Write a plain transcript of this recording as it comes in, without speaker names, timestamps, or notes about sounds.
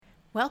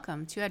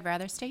Welcome to I'd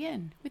Rather Stay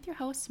In with your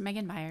hosts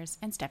Megan Myers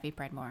and Steffi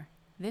Predmore.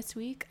 This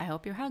week, I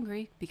hope you're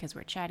hungry because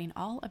we're chatting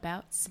all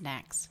about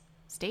snacks.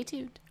 Stay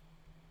tuned.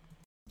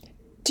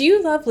 Do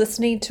you love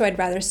listening to I'd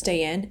Rather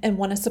Stay In and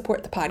want to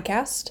support the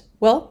podcast?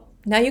 Well,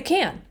 now you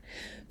can.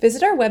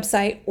 Visit our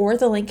website or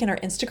the link in our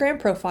Instagram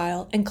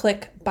profile and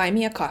click Buy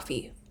Me a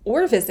Coffee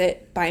or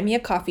visit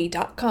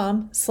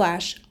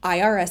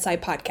buymeacoffee.com/IRSI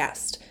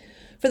podcast.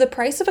 For the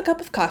price of a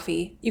cup of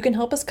coffee, you can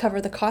help us cover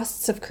the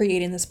costs of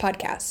creating this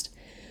podcast.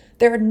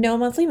 There are no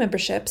monthly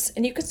memberships,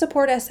 and you can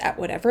support us at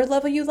whatever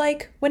level you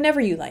like,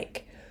 whenever you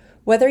like.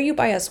 Whether you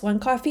buy us one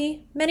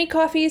coffee, many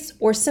coffees,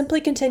 or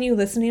simply continue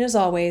listening as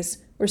always,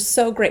 we're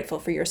so grateful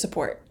for your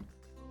support.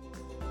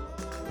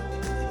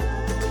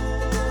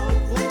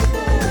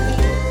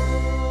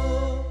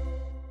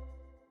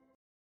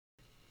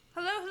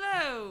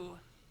 Hello.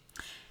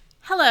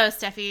 Hello,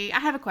 Steffi. I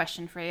have a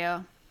question for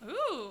you.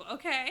 Ooh,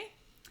 okay.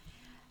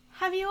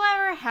 Have you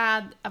ever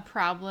had a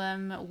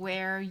problem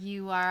where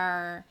you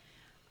are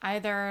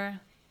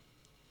either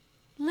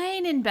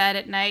laying in bed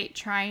at night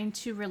trying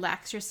to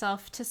relax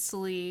yourself to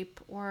sleep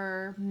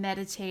or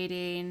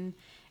meditating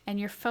and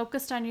you're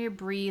focused on your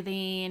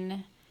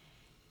breathing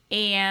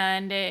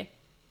and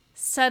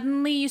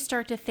suddenly you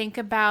start to think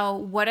about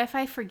what if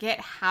I forget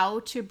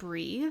how to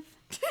breathe?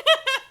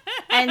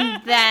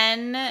 And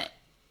then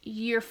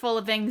you're full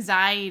of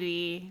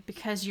anxiety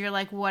because you're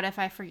like, what if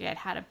I forget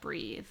how to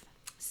breathe?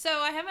 So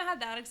I haven't had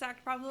that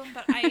exact problem,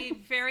 but I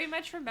very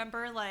much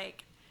remember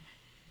like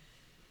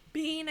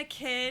being a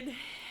kid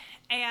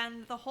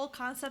and the whole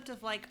concept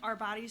of like our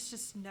bodies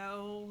just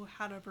know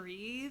how to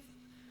breathe,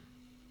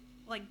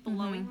 like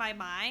blowing my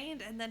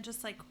mind, and then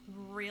just like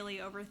really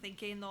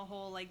overthinking the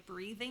whole like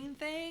breathing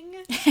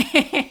thing.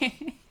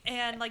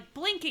 And like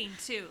blinking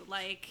too.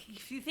 Like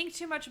if you think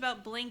too much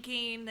about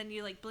blinking, then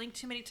you like blink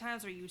too many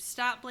times or you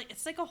stop blink.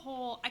 It's like a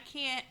whole, I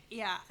can't,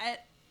 yeah.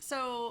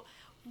 So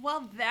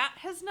while that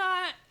has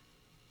not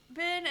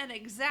been an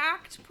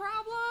exact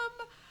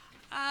problem,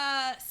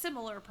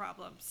 similar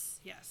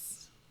problems,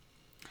 yes.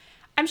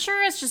 I'm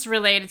sure it's just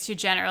related to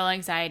general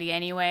anxiety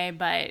anyway,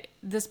 but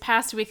this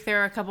past week there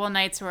were a couple of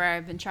nights where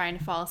I've been trying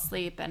to fall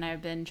asleep and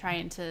I've been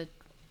trying to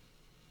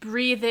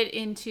breathe it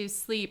into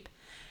sleep,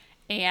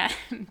 and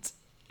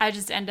I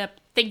just end up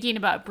thinking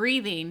about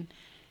breathing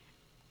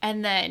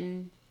and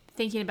then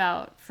thinking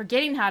about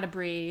forgetting how to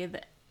breathe,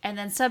 and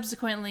then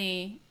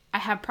subsequently I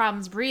have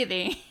problems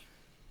breathing.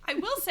 I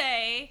will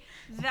say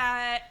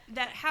that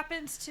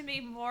happens to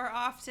me more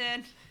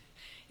often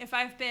if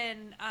I've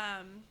been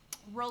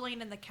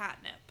rolling in the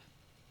catnip.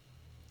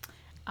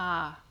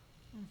 Well,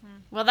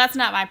 that's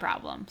not my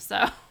problem,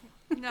 so.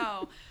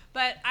 No,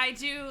 but I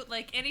do,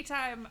 like,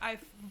 anytime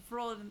I've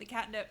rolled in the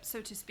catnip,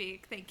 so to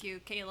speak, thank you,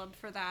 Caleb,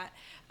 for that,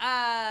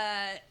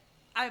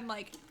 I'm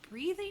like,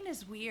 breathing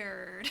is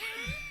weird.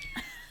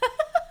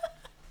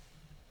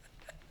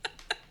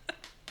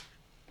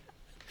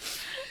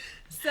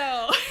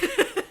 So,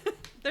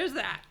 there's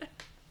that.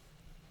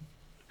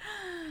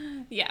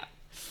 Yeah,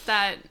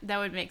 that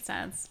would make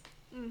sense.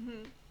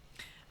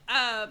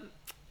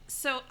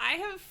 So I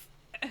have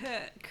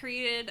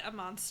created a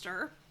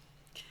monster.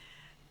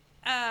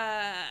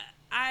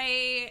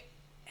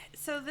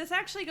 So this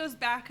actually goes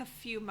back a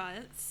few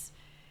months.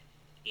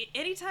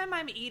 Anytime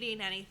I'm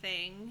eating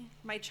anything,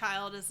 my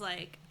child is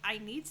like, I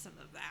need some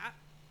of that.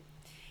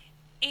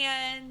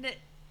 And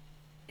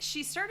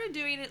she started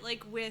doing it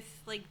like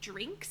with like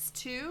drinks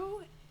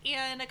too.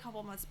 And a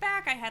couple months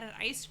back, I had an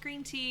iced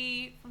green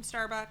tea from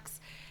Starbucks.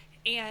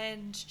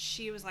 And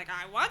she was like,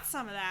 I want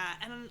some of that.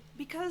 And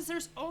because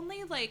there's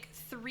only like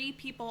 3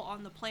 people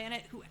on the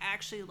planet who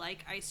actually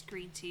like iced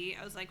green tea,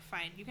 I was like,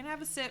 fine, you can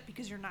have a sip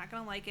because you're not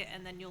going to like it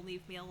and then you'll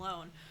leave me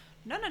alone.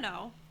 No.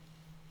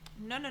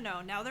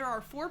 Now there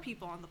are 4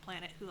 people on the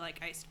planet who like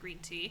iced green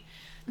tea.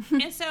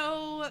 And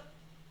so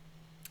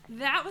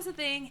that was a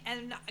thing.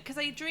 And because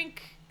I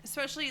drink,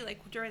 especially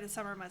like during the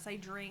summer months, I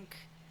drink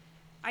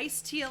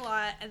iced tea a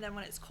lot. And then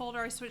when it's colder,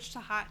 I switch to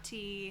hot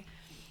tea.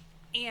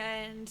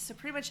 And so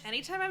pretty much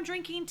anytime I'm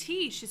drinking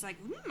tea, she's like,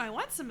 I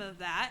want some of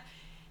that.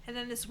 And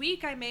then this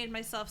week I made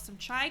myself some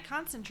chai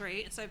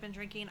concentrate. So I've been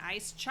drinking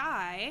iced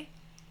chai.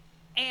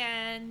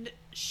 And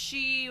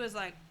she was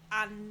like,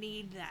 I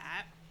need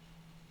that.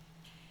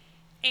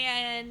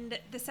 And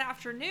this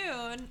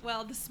afternoon,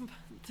 well, this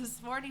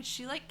morning,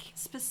 she like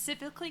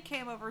specifically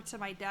came over to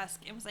my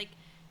desk and was like,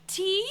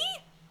 tea?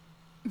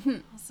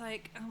 I was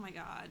like, oh my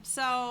God.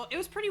 So it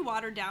was pretty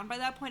watered down by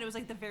that point. It was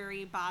like the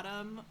very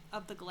bottom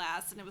of the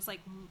glass, and it was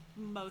like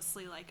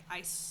mostly like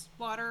ice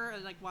water, or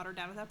like watered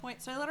down at that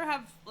point. So I let her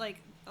have like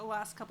the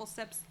last couple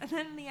sips, and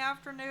then in the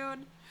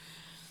afternoon,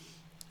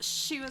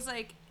 she was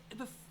like,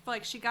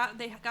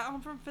 they got home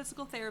from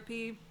physical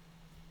therapy,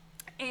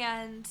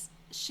 and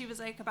she was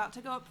like about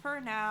to go up for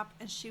a nap,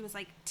 and she was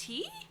like,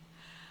 tea?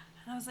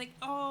 And I was like,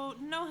 oh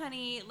no,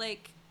 honey,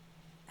 like,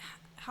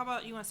 how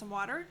about you want some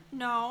water?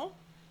 No.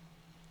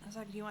 I was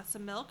like, do you want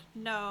some milk?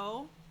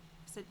 No.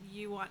 I said,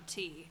 you want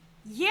tea?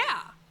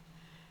 Yeah.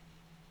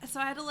 So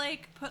I had to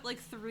like put like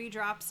 3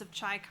 drops of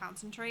chai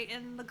concentrate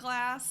in the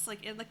glass,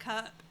 like in the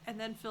cup, and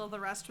then fill the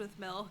rest with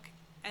milk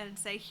and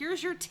say,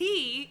 "Here's your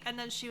tea." And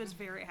then she was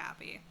very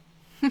happy.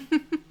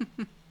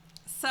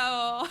 So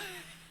I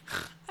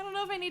don't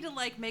know if I need to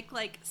like make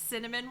like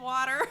cinnamon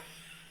water,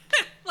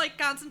 like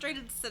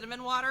concentrated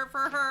cinnamon water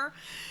for her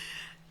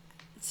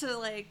to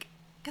like,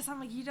 because I'm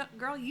like, you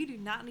do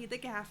not need the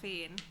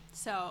caffeine.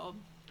 So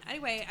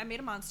anyway, I made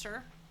a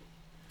monster.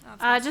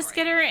 Just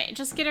get her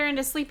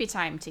into sleepy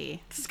time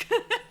tea.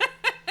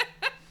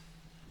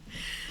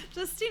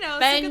 Just, you know,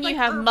 then good, you like,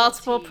 have herbal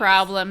multiple teas.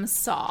 problems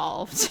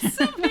solved.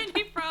 So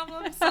many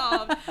problems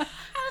solved. I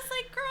was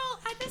like, girl,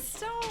 I just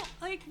don't,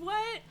 like,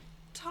 what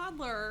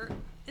toddler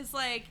is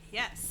like,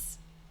 yes,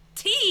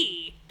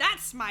 tea,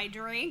 that's my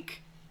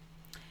drink.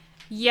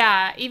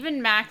 Yeah,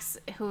 even Max,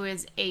 who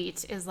is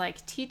 8, is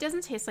like, tea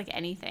doesn't taste like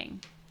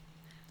anything.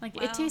 Like,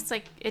 Well. tea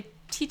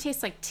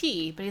tastes like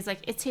tea, but he's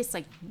like, it tastes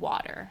like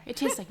water. It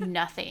tastes like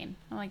nothing.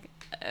 I'm like,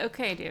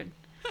 okay, dude.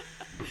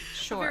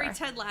 Sure. Very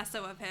Ted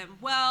Lasso of him.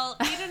 Well,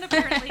 Eden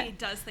apparently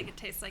does think it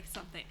tastes like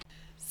something.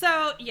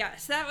 So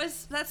yes,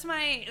 that's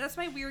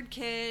my weird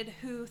kid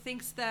who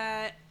thinks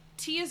that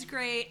tea is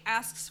great,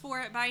 asks for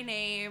it by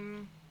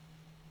name.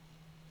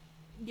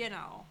 You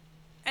know,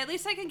 at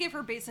least I can give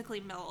her basically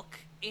milk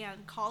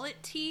and call it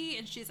tea,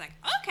 and she's like,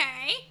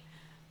 okay.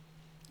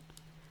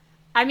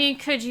 I mean,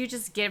 could you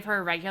just give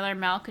her regular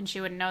milk and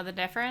she wouldn't know the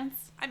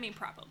difference? I mean,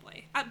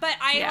 probably. But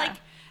I Yeah. like,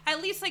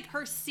 at least like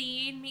her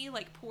seeing me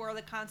like pour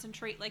the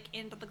concentrate like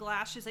into the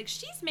glass. She's like,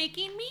 she's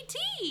making me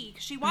tea.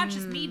 She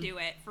watches me do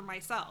it for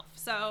myself.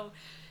 So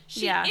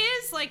she Yeah.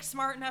 is like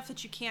smart enough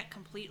that you can't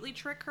completely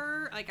trick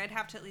her. Like I'd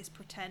have to at least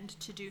pretend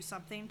to do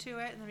something to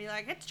it and then be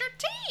like, it's your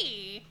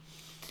tea.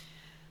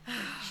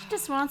 She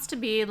just wants to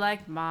be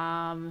like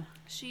mom.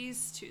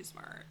 She's too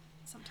smart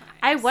sometimes.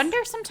 I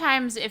wonder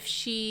sometimes if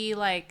she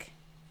like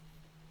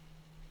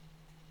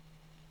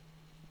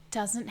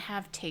doesn't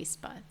have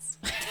taste buds.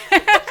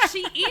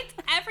 She eats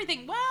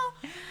everything. Well,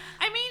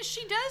 I mean,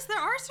 she does. There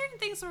are certain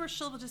things where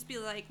she'll just be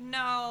like,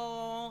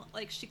 no,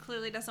 like she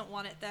clearly doesn't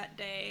want it that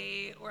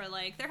day. Or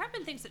like, there have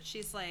been things that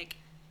she's like,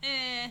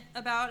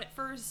 about at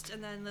first.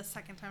 And then the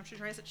second time she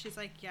tries it, she's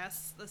like,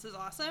 yes, this is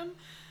awesome.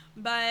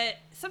 But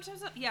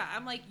sometimes, yeah,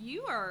 I'm like,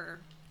 you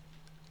are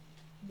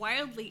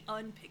wildly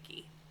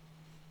unpicky.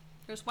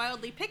 There's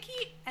wildly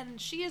picky,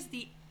 and she is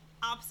the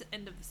opposite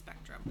end of the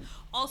spectrum.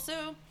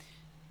 Also,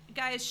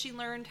 guys, she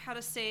learned how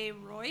to say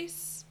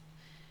Royce.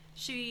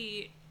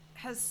 She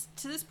has,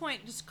 to this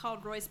point, just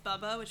called Royce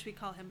Bubba, which we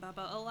call him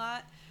Bubba a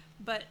lot.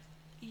 But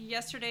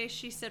yesterday,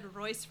 she said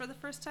Royce for the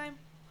first time.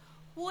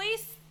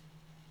 Royce.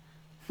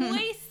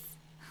 Royce.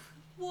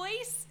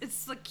 Royce.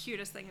 It's the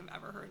cutest thing I've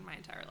ever heard in my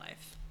entire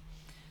life.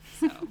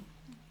 So,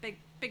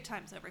 big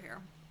times over here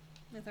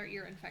with our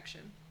ear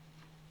infection.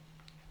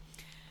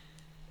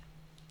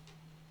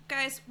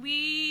 Guys,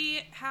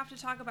 we have to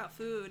talk about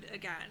food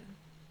again.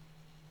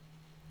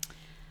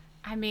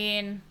 I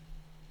mean,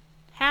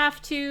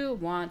 have to,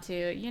 want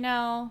to, you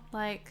know,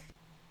 like.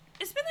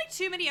 It's been like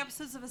too many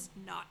episodes of us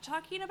not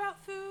talking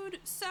about food,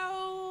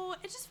 so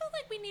it just felt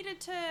like we needed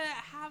to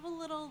have a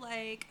little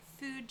like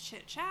food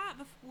chit chat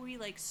before we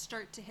like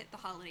start to hit the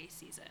holiday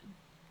season.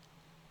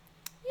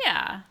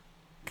 Yeah.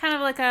 Kind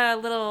of like a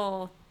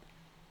little,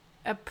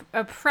 a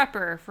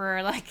prepper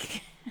for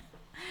like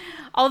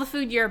all the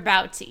food you're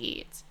about to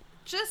eat.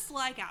 Just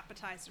like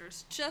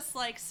appetizers, just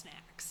like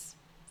snacks.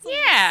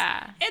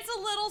 Yeah. It's a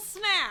little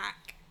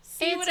snack.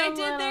 See it's what I a did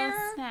little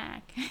there?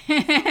 snack.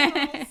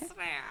 Little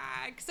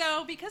snack.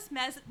 So because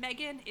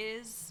Megan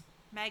is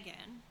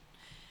Megan,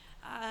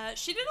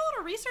 she did a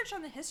little research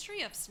on the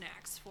history of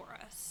snacks for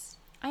us.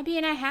 I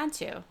mean, I had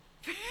to.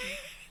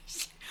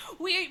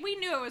 We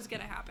knew it was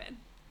gonna happen.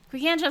 We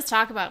can't just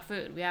talk about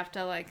food. We have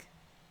to like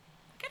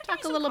Gotta give talk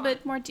you a some little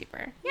bit more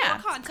deeper. Yeah,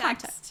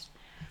 context.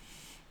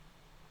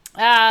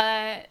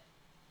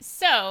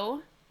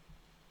 So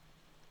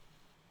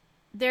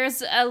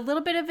there's a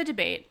little bit of a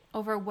debate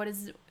over what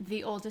is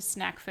the oldest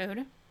snack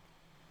food.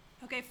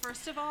 Okay,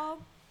 first of all,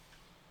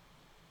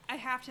 I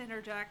have to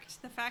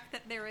interject. The fact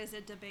that there is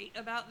a debate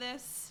about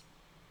this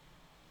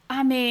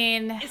I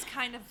mean, is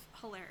kind of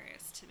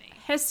hilarious to me.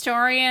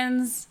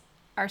 historians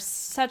are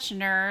such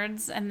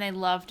nerds and they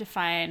love to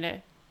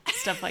find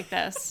stuff like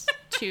this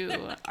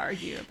to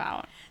argue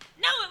about.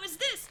 No, it was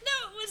this.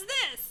 No, it was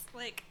this.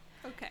 Like,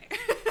 okay.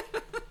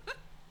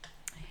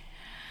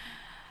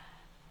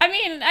 I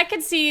mean, I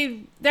could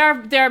see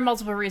there are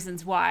multiple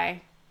reasons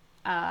why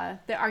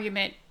the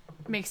argument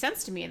makes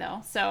sense to me,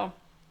 though. So,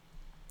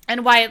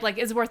 and why it like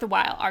is worth a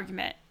while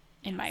argument,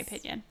 in my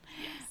opinion.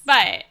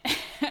 But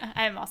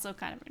I am also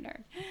kind of a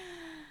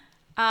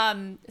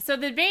nerd. So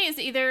the debate is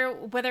either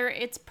whether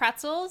it's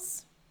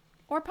pretzels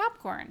or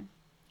popcorn,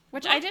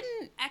 which I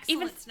didn't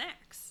Excellent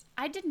snacks.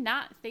 I did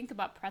not think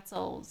about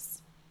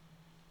pretzels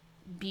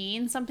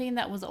being something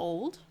that was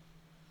old.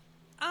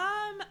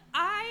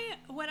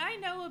 What I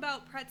know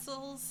about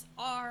pretzels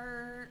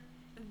are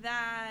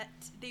that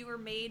they were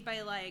made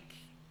by like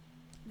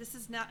This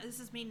is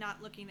me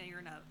not looking at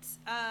your notes.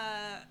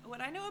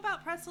 What I know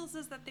about pretzels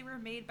is that they were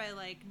made by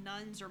like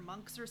nuns or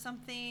monks or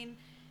something,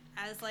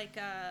 as like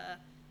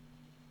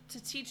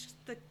to teach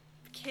the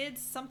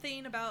kids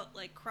something about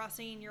like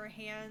crossing your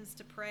hands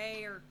to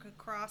pray or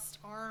crossed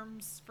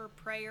arms for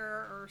prayer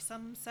or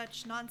some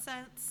such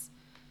nonsense.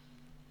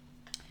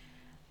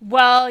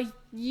 Well,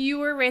 you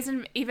were raised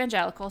in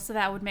evangelical, so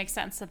that would make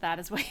sense that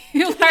is what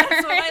you learned.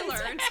 That's what I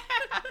learned.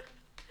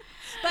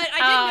 But I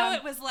didn't know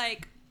it was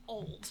like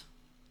old.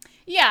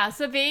 Yeah,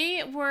 so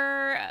they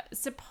were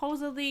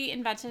supposedly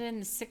invented in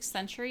the 6th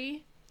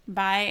century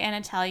by an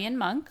Italian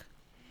monk.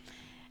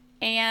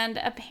 And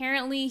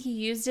apparently he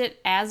used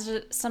it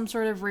as some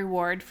sort of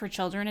reward for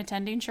children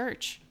attending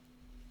church.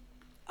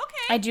 Okay.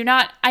 I do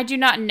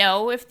not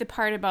know if the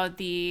part about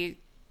the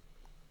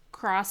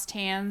crossed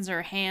hands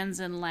or hands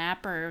in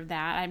lap or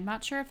that. I'm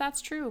not sure if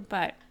that's true,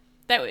 but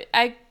that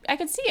I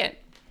could see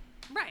it.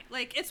 Right.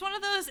 Like it's one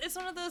of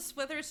those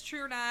whether it's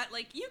true or not,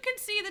 like you can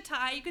see the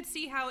tie, you can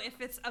see how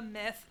if it's a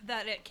myth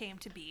that it came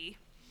to be.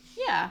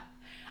 Yeah.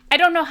 I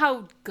don't know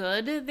how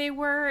good they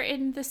were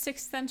in the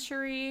 6th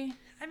century.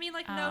 I mean,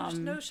 like,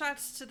 no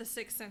shots to the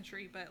 6th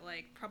century, but,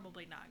 like,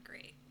 probably not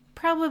great.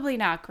 Probably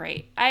not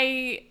great.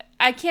 I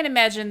can't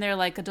imagine they're,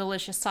 like, a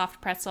delicious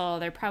soft pretzel.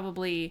 They're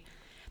probably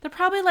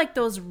like,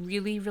 those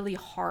really, really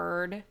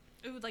hard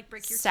It would, like,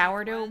 break your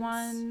sourdough teeth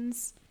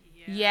ones.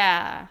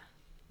 Yeah.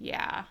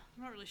 Yeah.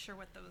 I'm not really sure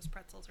what those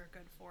pretzels are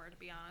good for, to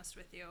be honest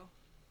with you.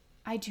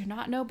 I do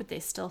not know, but they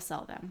still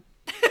sell them.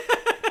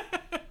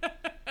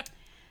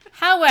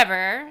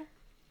 However...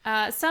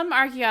 some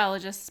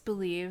archaeologists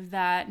believe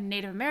that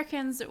Native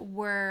Americans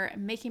were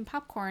making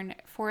popcorn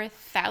for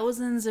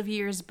thousands of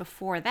years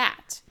before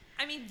that.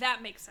 I mean,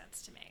 that makes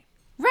sense to me.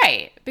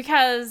 Right,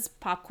 because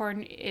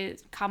popcorn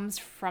comes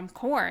from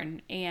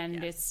corn,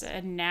 and Yes. it's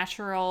a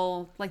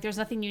natural, like there's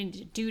nothing you need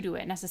to do to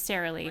it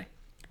necessarily. Right.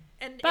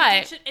 And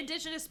But-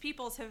 indigenous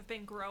peoples have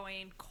been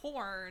growing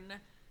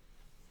corn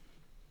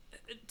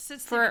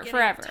since the For- beginning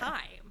forever. of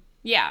time,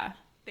 Yeah.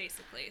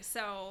 basically.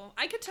 So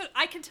I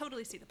can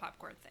totally see the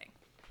popcorn thing.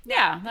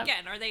 Yeah. that-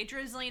 Again, are they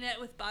drizzling it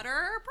with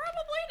butter?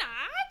 Probably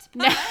not.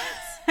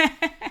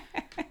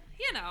 But,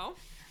 you know.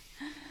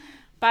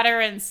 Butter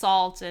and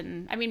salt,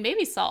 and I mean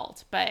maybe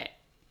salt, but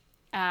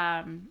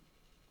that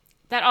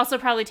also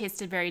probably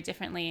tasted very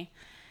differently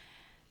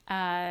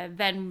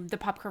than the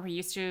popcorn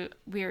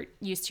we're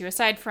used to,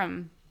 aside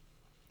from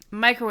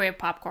microwave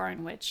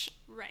popcorn, which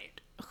Right.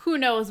 who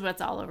knows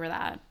what's all over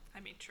that. I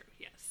mean, true,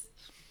 yes.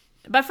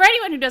 But for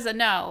anyone who doesn't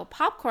know,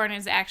 popcorn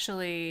is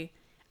actually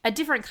a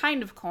different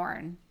kind of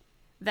corn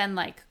than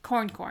like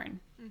corn.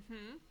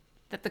 Mm-hmm.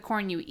 That the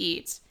corn you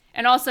eat.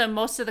 And also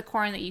most of the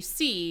corn that you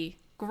see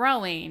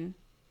growing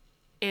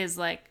is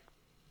like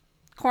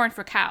corn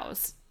for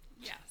cows.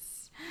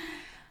 Yes.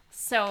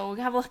 So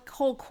we have a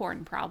whole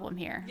corn problem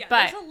here. Yeah,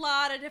 but there's a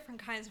lot of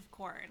different kinds of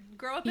corn.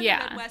 Grow up in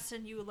Yeah. the Midwest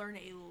and you learn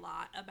a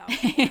lot about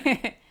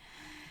corn.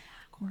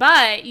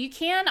 but you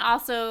can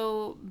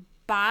also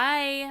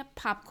buy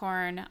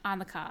popcorn on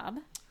the cob.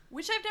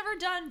 Which I've never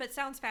done, but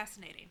sounds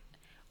fascinating.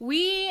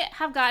 We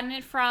have gotten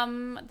it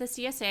from the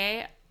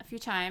CSA a few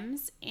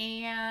times,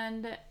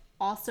 and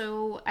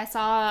also I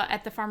saw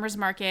at the farmer's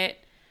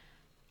market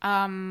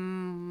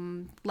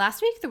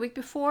last week, the week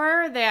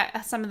before,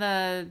 that some of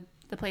the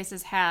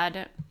places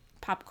had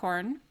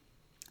popcorn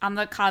on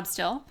the cob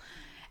still.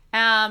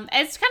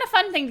 It's kind of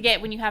fun thing to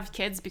get when you have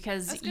kids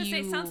because I was gonna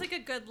say, sounds like a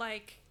good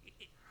like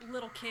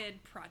little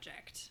kid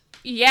project.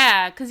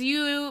 Yeah, because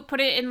you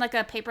put it in like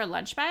a paper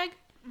lunch bag,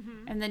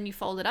 and then you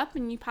fold it up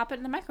and you pop it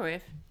in the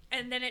microwave.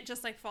 And then it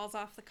just like falls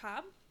off the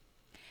cob.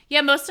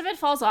 Yeah, most of it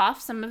falls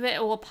off. Some of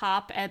it will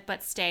pop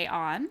but stay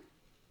on.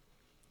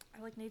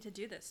 I like need to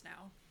do this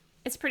now.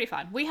 It's pretty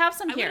fun. We have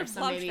some I here, would've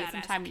so loved maybe that as a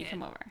sometime you kid.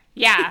 come over.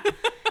 Yeah.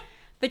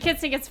 The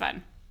kids think it's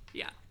fun.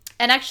 Yeah.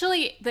 And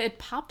actually, it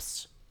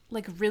pops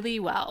like really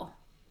well.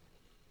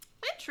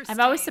 Interesting.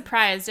 I'm always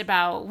surprised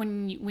about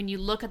when you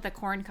look at the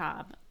corn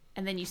cob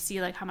and then you see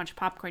like how much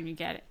popcorn you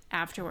get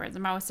afterwards.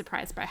 I'm always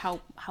surprised by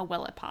how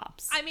well it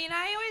pops. I mean,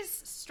 I always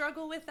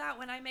struggle with that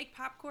when I make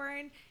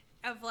popcorn.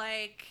 Of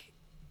like,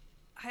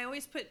 I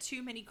always put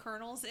too many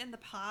kernels in the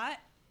pot,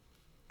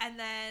 and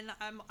then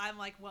I'm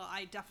like, well,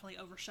 I definitely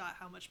overshot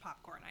how much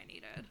popcorn I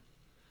needed.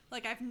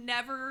 Like, I've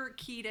never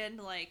keyed in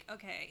like,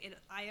 okay,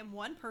 I am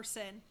one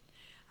person.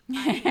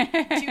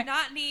 I do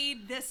not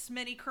need this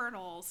many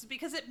kernels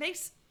because it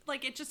makes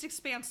like it just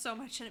expands so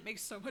much and it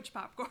makes so much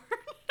popcorn.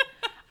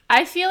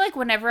 I feel like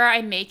whenever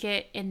I make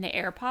it in the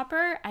air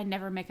popper, I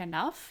never make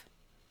enough.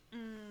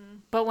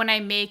 But when I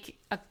make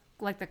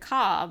like the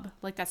cob,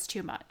 like that's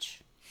too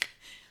much.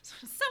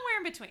 Somewhere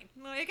in between.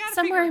 Well, you gotta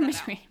Somewhere in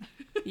figure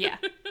that between. Yeah.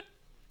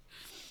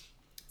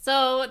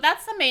 So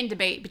that's the main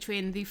debate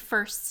between the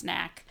first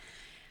snack.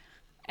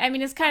 I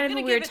mean, it's kind I'm of a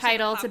gonna weird give it to the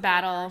title to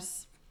battle.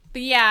 popcorners.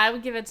 But yeah, I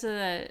would give it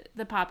to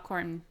the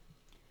popcorn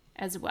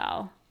as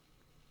well.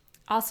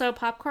 Also,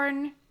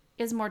 popcorn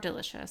is more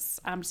delicious.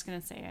 I'm just going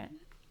to say it.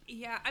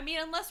 Yeah, I mean,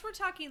 unless we're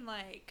talking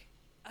like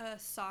a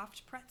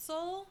soft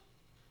pretzel,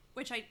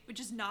 which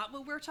is not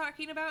what we're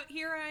talking about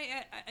here.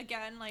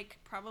 Again, like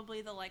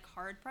probably the like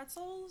hard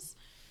pretzels.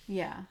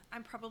 Yeah.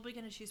 I'm probably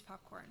gonna choose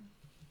popcorn.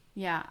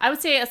 Yeah. I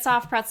would say a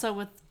soft pretzel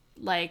with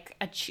like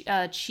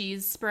a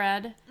cheese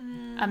spread.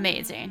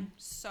 Amazing.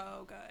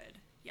 So good.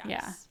 Yes.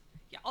 Yeah.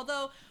 Yeah.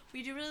 Although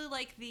we do really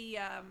like the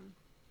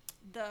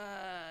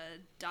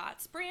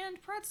Dots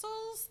brand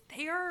pretzels.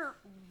 They are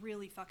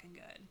really fucking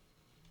good.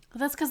 Well,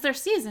 that's because they're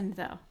seasoned,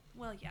 though.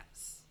 Well,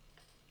 yes.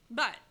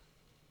 But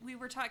we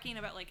were talking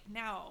about, like,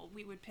 now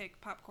we would pick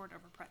popcorn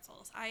over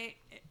pretzels.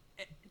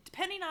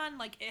 Depending on,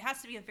 like, it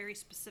has to be a very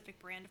specific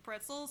brand of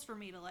pretzels for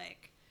me to,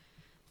 like,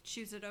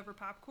 choose it over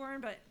popcorn.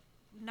 But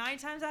 9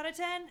 times out of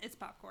 10, it's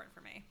popcorn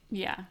for me.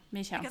 Yeah,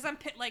 me too. Because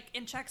like,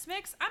 in Chex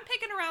Mix, I'm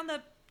picking around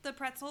the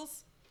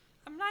pretzels.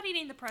 I'm not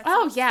eating the pretzels.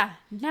 Oh, yeah.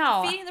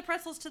 No. I'm feeding the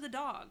pretzels to the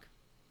dog.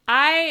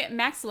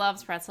 Max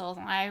loves pretzels,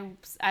 and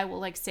I will,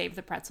 like, save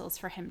the pretzels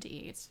for him to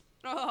eat.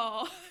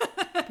 Oh.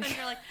 And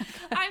you're like,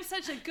 I'm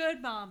such a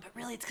good mom, but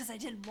really it's because I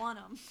didn't want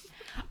them.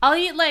 I'll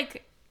eat,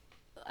 like,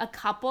 a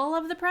couple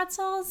of the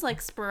pretzels,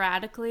 like,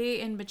 sporadically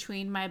in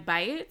between my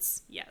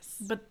bites. Yes.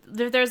 But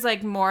if there's,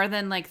 like, more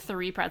than, like,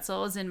 3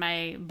 pretzels in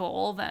my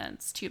bowl, then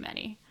it's too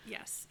many.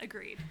 Yes,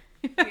 agreed.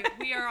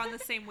 We are on the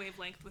same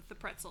wavelength with the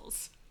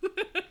pretzels.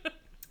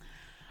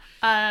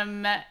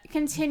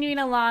 Continuing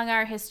along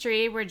our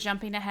history, we're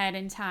jumping ahead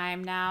in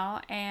time now,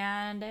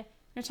 and we're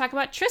going to talk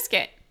about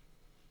Triscuit,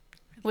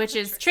 which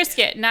is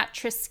Triscuit, not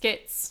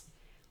Triscuits,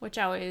 which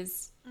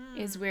always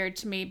is weird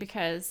to me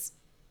because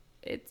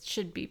it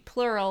should be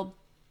plural,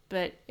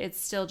 but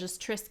it's still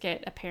just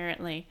Triscuit,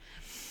 apparently.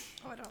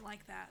 Oh, I don't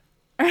like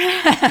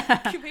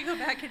that. Can we go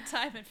back in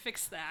time and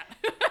fix that?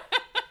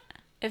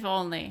 If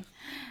only.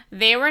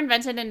 They were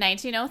invented in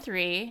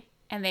 1903,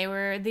 and they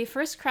were the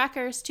first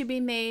crackers to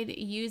be made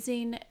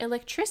using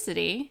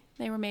electricity.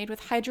 They were made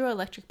with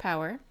hydroelectric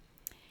power.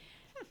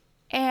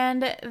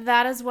 And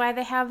that is why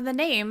they have the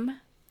name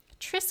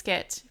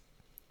Triscuit,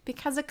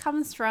 because it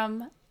comes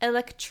from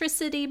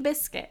electricity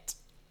biscuit.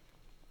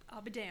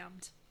 I'll be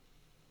damned.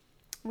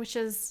 Which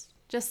is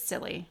just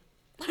silly.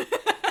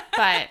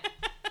 But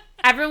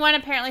everyone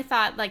apparently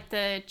thought like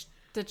the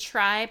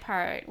try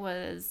part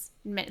was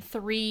meant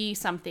 3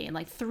 something,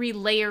 like 3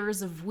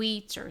 layers of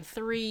wheat or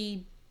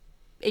 3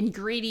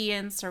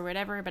 ingredients or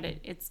whatever, but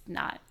it's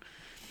not.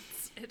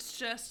 It's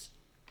just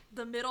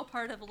the middle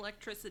part of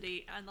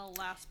electricity and the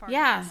last part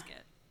Yeah. of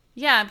biscuit.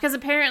 Yeah, because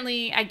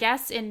apparently, I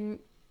guess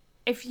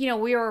if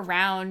we were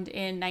around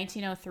in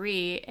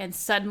 1903 and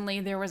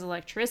suddenly there was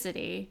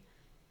electricity,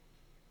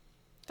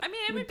 I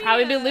mean, it we'd would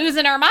probably be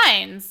losing our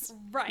minds.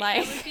 Right.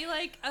 Like, it would be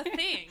like a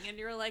thing. And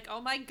you're like,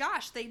 oh my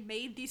gosh, they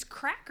made these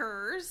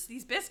crackers,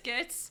 these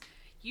biscuits,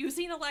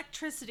 using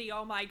electricity.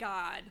 Oh my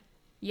God.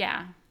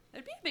 yeah,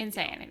 It'd be a big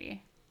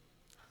insanity.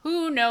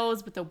 Who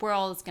knows what the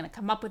world is going to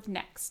come up with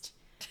next?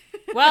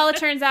 Well, it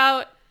turns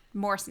out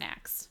more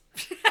snacks.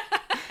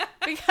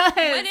 Because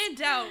when in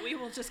doubt, we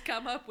will just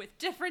come up with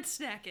different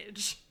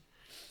snackage.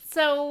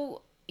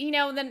 So,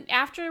 then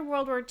after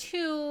World War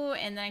II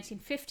in the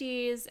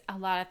 1950s, a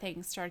lot of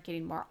things started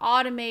getting more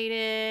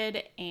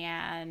automated,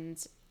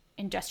 and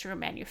industrial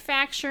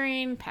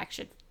manufacturing,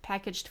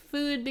 packaged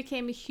food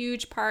became a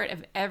huge part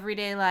of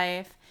everyday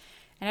life.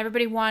 And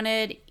everybody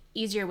wanted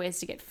easier ways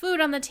to get food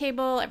on the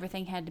table.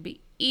 Everything had to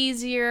be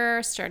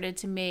easier, started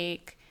to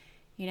make,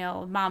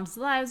 moms'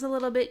 lives a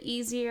little bit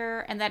easier.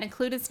 And that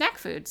included snack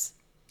foods.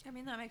 I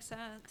mean, that makes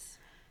sense.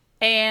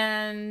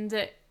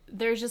 And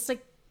there's just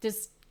like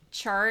this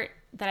chart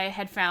that I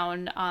had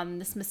found on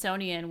the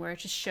Smithsonian where it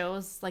just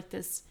shows like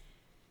this,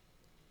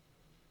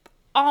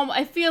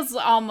 it feels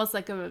almost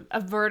like a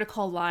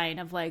vertical line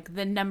of like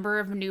the number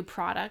of new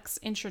products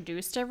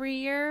introduced every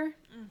year.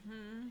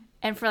 Mm-hmm.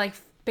 And for like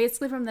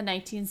basically from the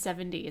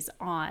 1970s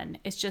on,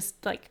 it's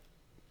just like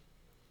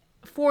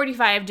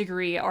 45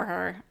 degree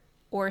or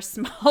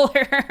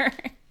smaller.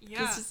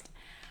 Yeah. It's just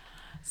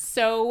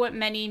so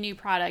many new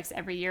products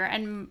every year,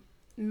 and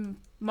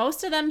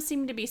most of them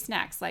seem to be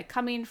snacks, like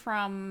coming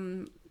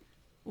from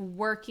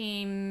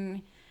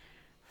working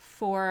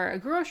for a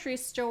grocery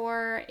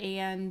store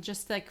and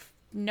just like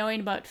knowing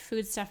about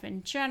food stuff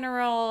in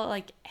general.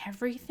 Like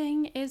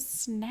everything is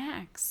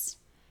snacks.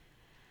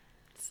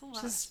 It's a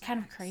lot Just of kind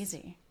of snacks.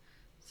 crazy.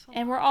 It's a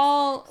And lot. we're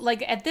all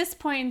like, at this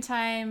point in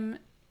time,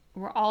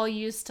 we're all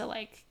used to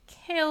like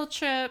kale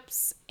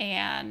chips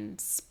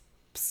and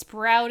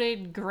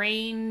sprouted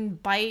grain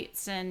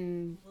bites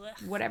and Ugh.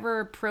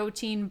 whatever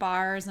protein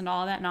bars and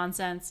all that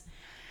nonsense.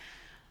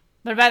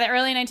 But by the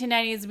early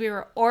 1990s, we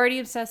were already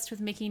obsessed with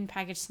making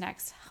packaged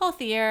snacks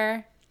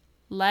healthier,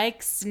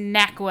 like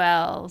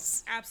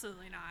Snackwells.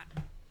 Absolutely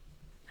not.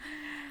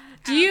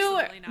 Do you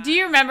Absolutely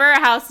not. remember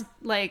how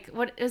like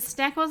what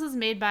Snackwells is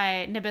made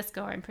by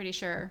Nabisco? I'm pretty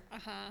sure.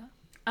 Uh-huh.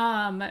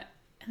 And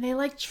they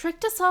like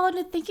tricked us all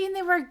into thinking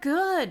they were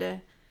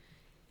good.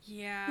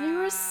 Yeah. They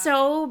were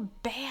so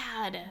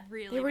bad.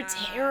 Really they were bad.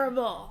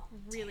 terrible.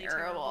 Really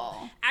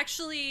terrible.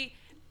 Actually,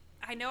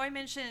 I know I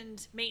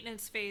mentioned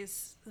Maintenance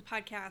Phase, the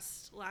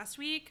podcast, last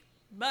week,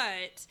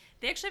 but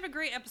they actually have a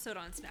great episode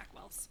on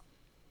Snackwells.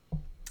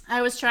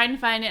 I was trying to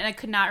find it and I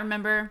could not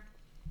remember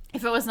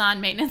if it was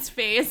on maintenance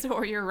phase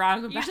or you're wrong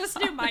about You just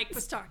knew Mike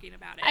was talking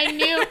about it. I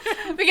knew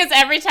because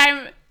every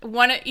time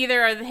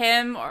either of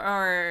him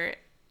or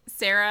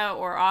Sarah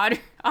or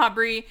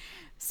Aubrey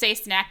say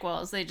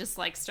Snackwells, they just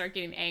like start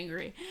getting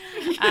angry.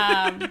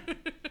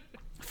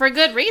 For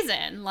good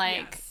reason.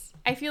 Like, Yes.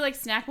 I feel like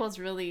Snackwells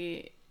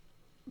really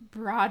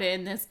brought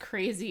in this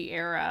crazy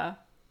era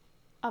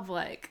of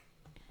like,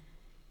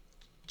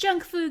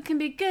 junk food can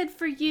be good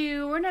for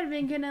you. We're not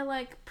even gonna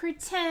like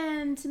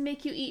pretend to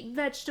make you eat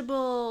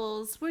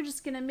vegetables. We're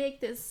just gonna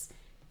make this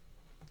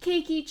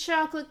cakey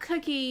chocolate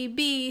cookie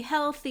be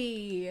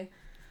healthy.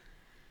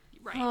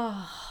 Right.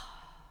 Oh,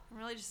 It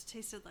really just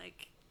tasted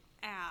like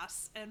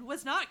ass and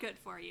was not good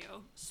for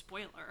you.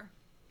 Spoiler.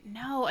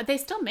 no, they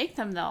still make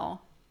them though.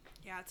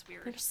 Yeah, it's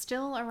weird. They're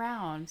still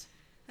around.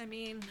 I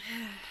mean,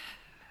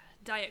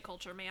 diet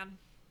culture, man.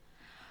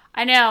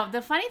 I know.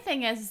 The funny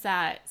thing is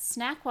that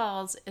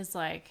Snackwells is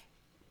like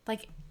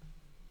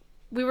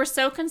we were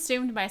so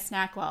consumed by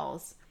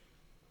Snackwells.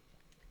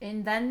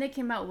 And then they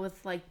came out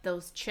with like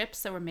those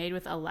chips that were made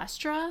with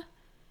Alestra.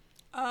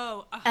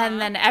 Oh,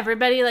 And then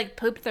everybody like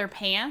pooped their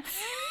pants.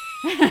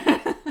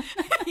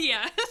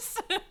 yes.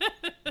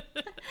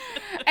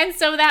 And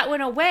so that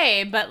went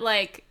away, but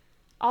like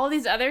all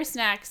these other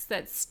snacks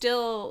that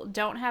still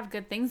don't have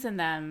good things in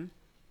them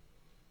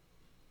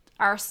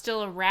are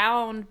still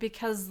around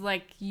because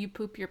like you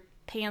poop your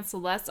pants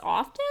less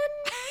often.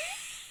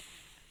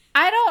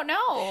 I don't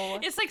know.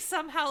 It's like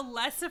somehow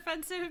less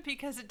offensive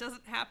because it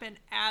doesn't happen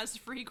as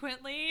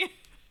frequently.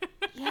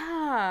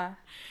 Yeah.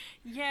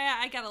 Yeah,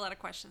 I got a lot of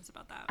questions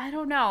about that. I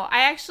don't know.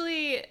 I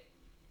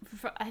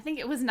think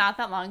it was not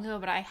that long ago,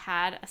 but I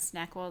had a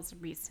Snackwells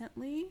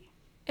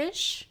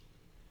recently-ish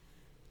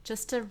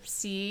just to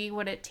see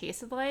what it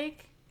tasted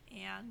like.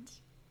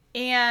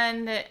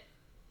 And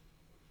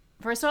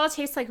first of all, it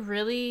tastes like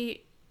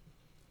really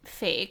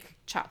fake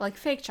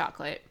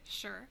chocolate.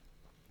 Sure.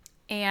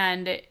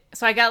 And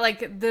so I got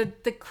like the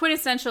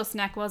quintessential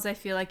Snackwells, I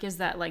feel like, is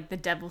that like the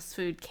devil's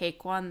food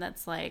cake one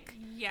that's like,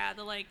 Yeah,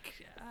 the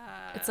like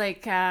it's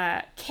like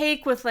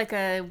cake with like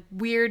a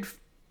weird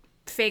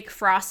fake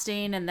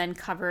frosting and then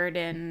covered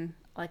in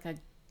like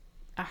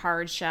a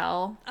hard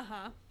shell.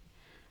 uh-huh.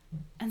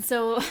 And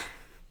so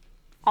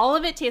all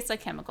of it tastes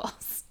like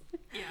chemicals.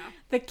 Yeah.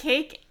 The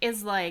cake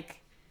is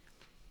like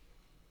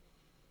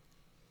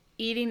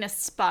eating a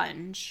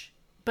sponge,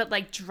 but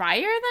like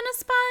drier than a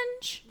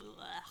sponge.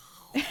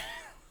 Ugh.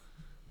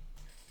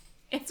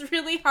 It's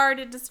really hard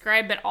to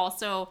describe, but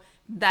also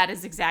that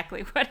is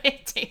exactly what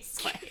it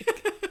tastes like.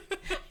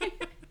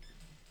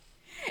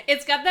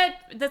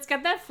 That's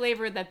got that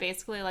flavor that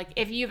basically, like,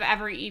 if you've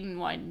ever eaten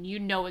one, you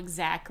know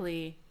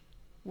exactly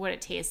what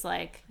it tastes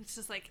like It's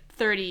just like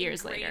 30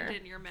 years ingrained later.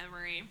 in your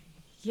memory.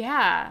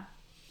 Yeah,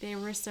 they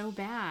were so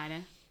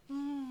bad.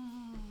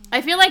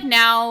 I feel like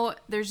now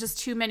there's just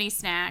too many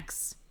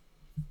snacks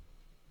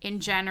in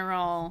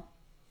general.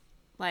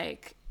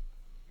 Like,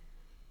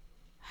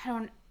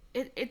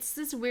 it's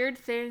this weird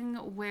thing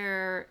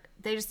where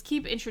they just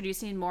keep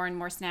introducing more and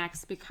more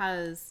snacks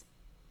because,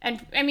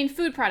 and I mean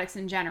food products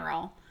in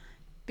general,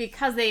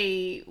 because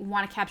they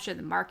want to capture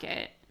the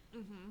market.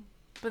 Mm-hmm.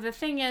 But the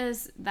thing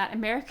is that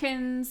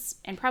Americans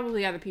and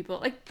probably other people,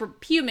 like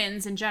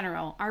humans in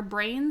general, our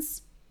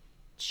brains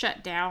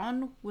shut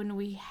down when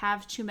we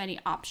have too many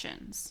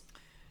options.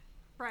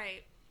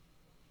 Right.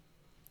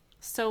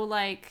 So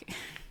like,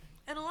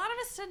 And a lot of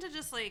us tend to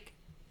just like,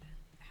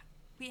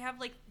 we have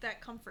like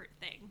that comfort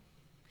thing.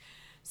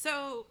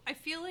 So I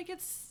feel like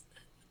it's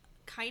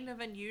kind of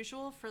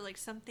unusual for like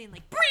something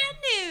like brand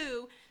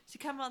new to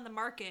come on the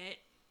market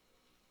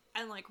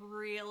and like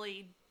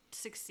really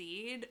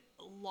succeed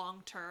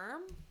long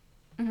term.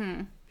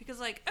 mm-hmm. Because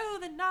like, oh,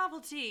 the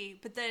novelty,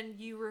 but then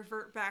you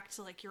revert back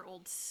to like your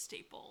old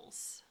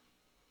staples.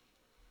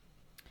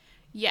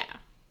 Yeah,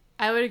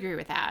 I would agree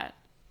with that.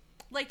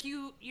 Like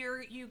you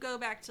go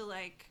back to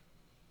like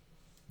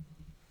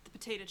the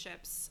potato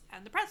chips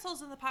and the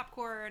pretzels and the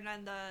popcorn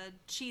and the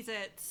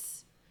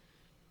Cheez-Its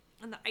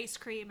and the ice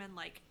cream and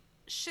like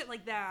shit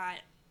like that.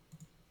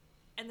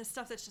 And the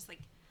stuff that's just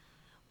like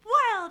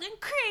wild and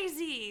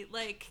crazy.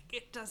 Like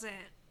it doesn't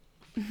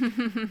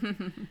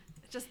it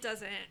just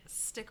doesn't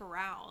stick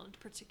around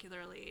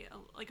particularly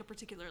like a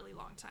particularly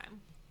long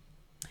time.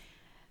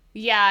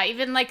 Yeah,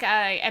 even like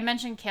I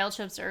mentioned kale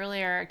chips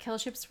earlier. Kale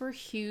chips were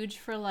huge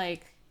for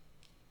like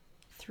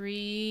 3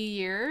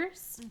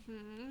 years.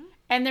 Mm-hmm.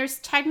 And there's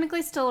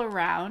technically still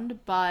around,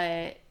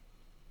 but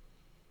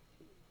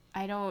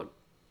I don't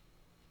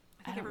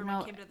Everyone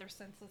know. came to their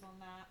senses on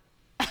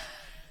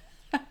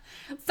that.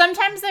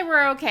 Sometimes they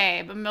were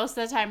okay, but most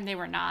of the time they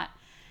were not.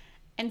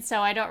 And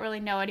so I don't really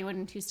know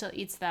anyone who still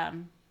eats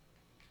them.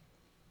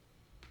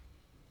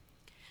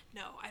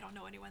 No, I don't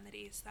know anyone that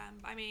eats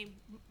them. I mean,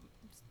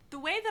 the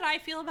way that I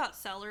feel about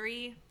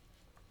celery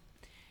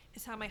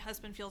is how my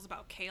husband feels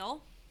about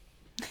kale.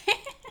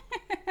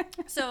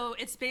 So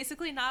it's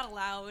basically not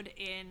allowed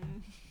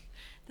in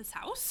this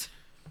house.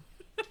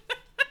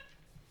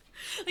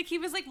 Like he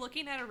was like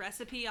looking at a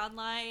recipe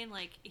online,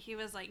 like he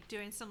was like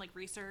doing some like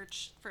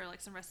research for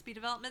like some recipe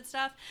development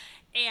stuff,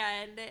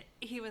 and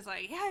he was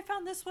like, yeah, I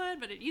found this one,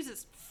 but it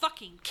uses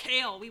fucking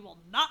kale. We will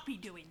not be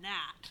doing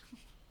that.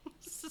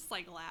 It's just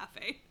like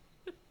laughing.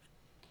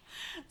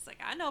 It's like,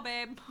 I know,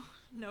 babe.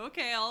 No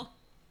kale.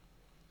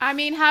 I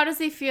mean, how does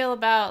he feel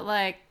about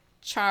like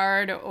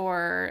chard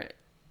or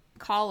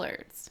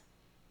collards?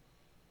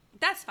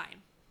 That's fine.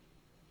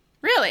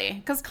 Really?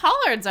 Because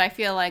collards, I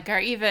feel like, are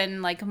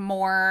even like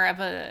more of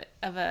a.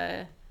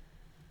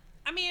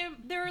 I mean,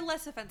 they're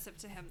less offensive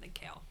to him than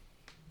kale.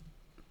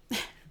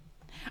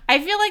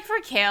 I feel like for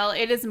kale,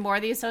 it is more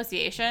the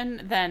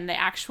association than the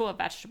actual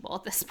vegetable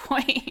at this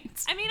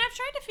point. I mean, I've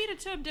tried to feed it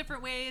to him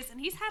different ways, and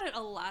he's had it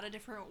a lot of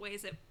different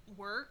ways at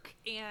work,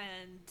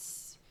 and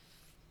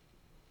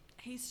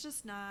he's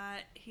just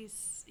not. He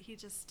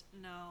just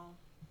no.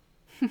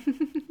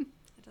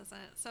 It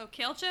doesn't. So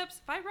kale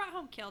chips. If I brought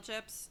home kale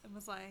chips and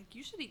was like,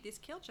 "You should eat these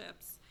kale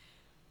chips,"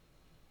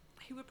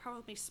 he would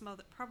probably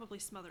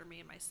smother me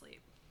in my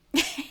sleep.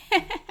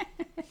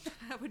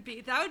 That would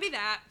be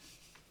that.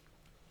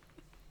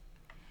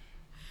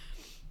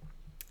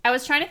 I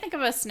was trying to think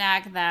of a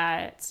snack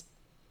that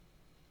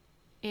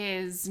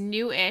is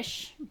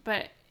new-ish,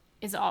 but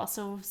is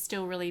also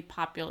still really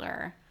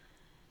popular.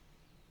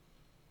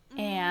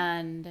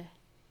 And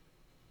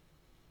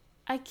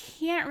I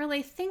can't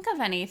really think of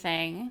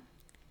anything.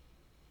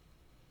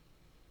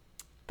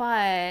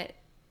 But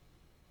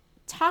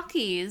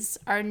Takis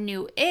are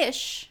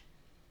new-ish.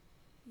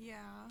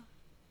 Yeah.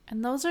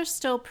 And those are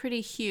still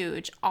pretty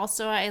huge.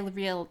 Also, I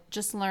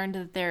just learned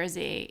that there is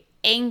a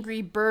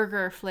Angry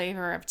Burger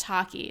flavor of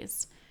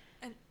Takis.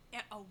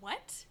 A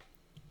what?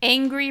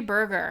 Angry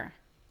Burger.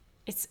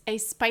 It's a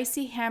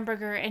spicy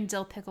hamburger and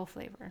dill pickle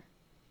flavor.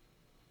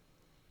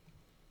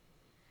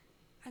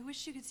 I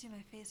wish you could see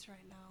my face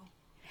right now.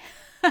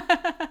 I've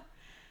got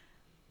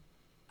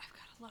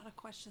a lot of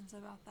questions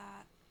about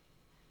that.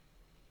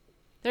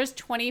 There's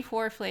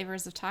 24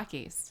 flavors of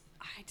Takis.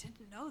 I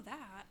didn't know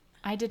that.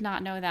 I did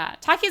not know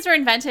that. Takis were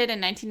invented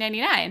in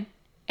 1999,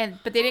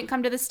 but they didn't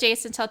come to the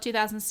States until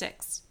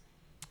 2006.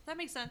 That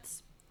makes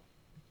sense.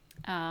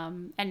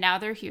 And now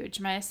they're huge.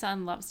 My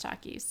son loves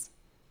Takis.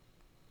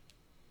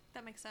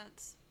 That makes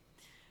sense.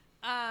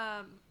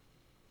 I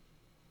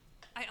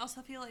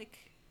also feel like,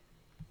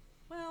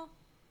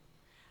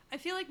 I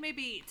feel like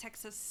maybe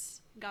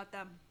Texas got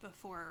them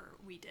before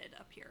we did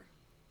up here.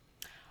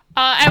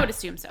 I would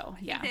assume so.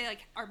 Yeah. They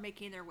like are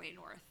making their way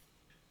north.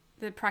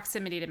 The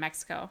proximity to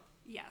Mexico.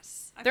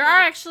 Yes. There are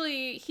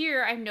actually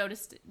here. I've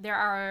noticed there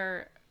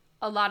are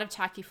a lot of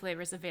Taki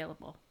flavors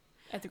available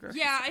at the grocery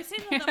store. Yeah, I see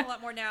them a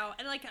lot more now,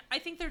 and like I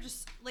think they're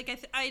just like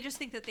I just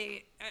think that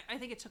I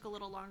think it took a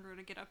little longer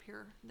to get up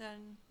here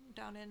than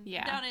down in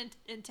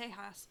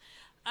Tejas.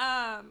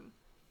 Yeah,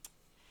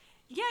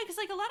 because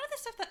like a lot of the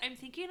stuff that I'm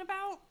thinking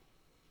about,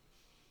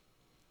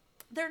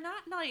 they're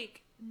not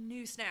like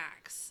new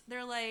snacks.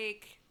 They're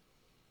like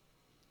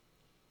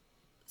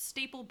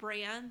staple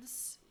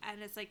brands,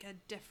 and it's like a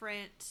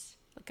different,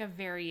 like a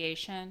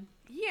variation.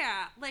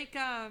 Yeah, like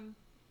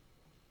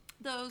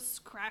those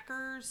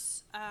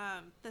crackers.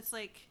 That's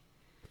like,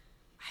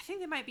 I think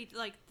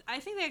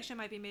they actually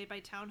might be made by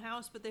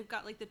Townhouse, but they've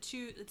got like the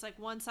two. It's like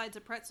one side's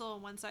a pretzel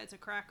and one side's a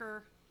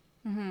cracker,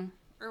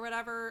 or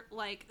whatever.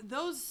 Like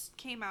those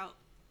came out.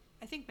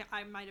 I think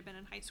I might have been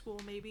in high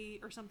school maybe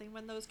or something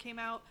when those came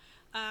out.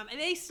 And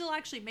they still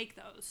actually make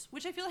those,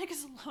 which I feel like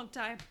is a long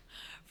time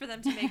for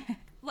them to make.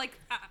 Like,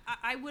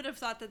 I would have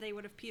thought that they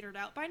would have petered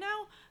out by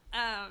now.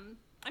 I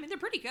mean, they're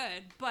pretty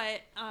good,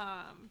 but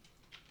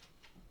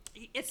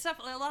it's stuff.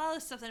 A lot of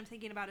the stuff that I'm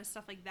thinking about is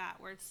stuff like that,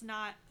 where it's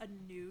not a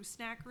new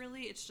snack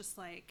really. It's just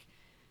like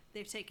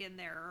they've taken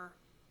their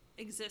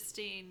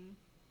existing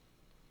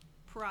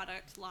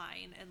product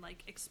line and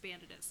like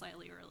expanded it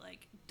slightly, or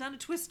like done a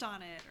twist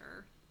on it,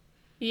 or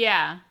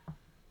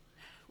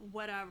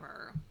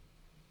whatever.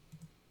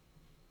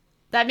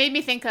 That made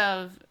me think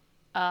of,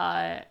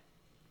 I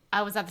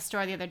was at the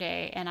store the other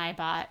day and I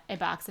bought a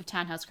box of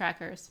Townhouse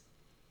crackers.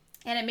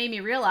 And it made me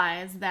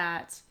realize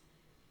that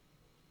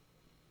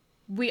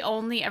we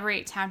only ever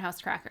ate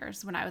Townhouse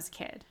crackers when I was a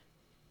kid.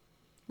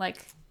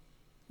 Like,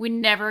 we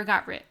never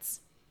got Ritz.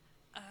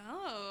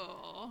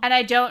 Oh. And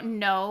I don't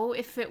know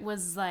if it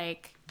was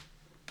like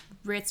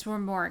Ritz were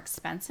more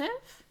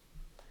expensive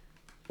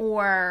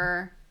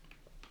or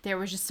there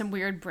was just some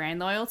weird brand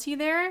loyalty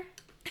there.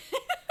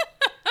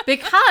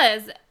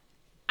 Because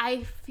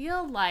I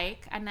feel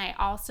like, and I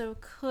also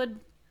could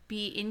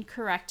be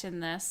incorrect in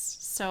this,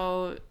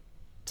 so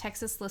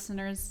Texas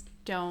listeners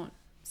don't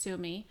sue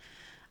me.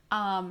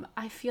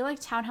 I feel like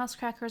Townhouse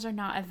crackers are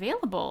not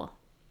available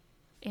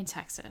in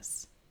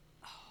Texas.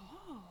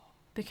 Oh.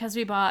 Because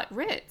we bought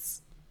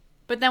Ritz.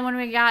 But then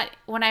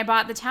when I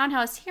bought the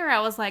Townhouse here,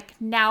 I was like,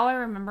 now I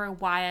remember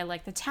why I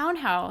like the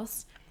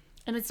Townhouse.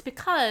 And it's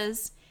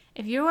because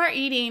if you are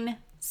eating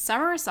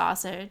summer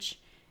sausage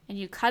and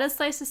you cut a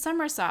slice of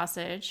summer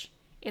sausage,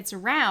 it's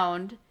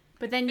round,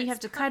 but then you have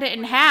to cut it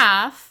in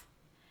half.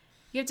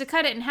 You have to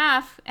cut it in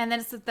half, and then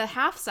it's the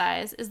half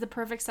size is the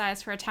perfect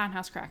size for a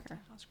Townhouse cracker.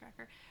 Townhouse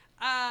cracker.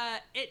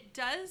 It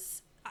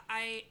does.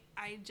 I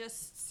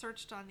just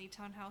searched on the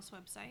Townhouse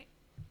website.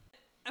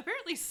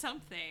 Apparently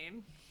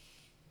something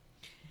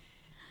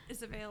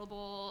is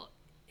available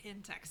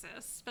in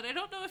Texas, but I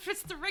don't know if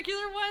it's the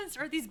regular ones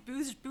or these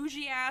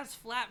bougie ass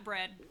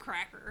flatbread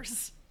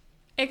crackers.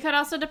 It could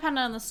also depend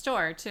on the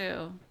store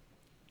too.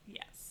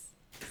 Yes.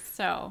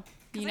 So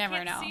you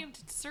never know. I can't seem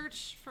to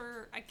search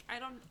for. I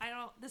don't.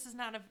 This is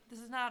not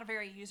a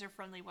very user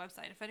friendly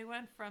website. If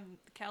anyone from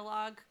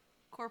Kellogg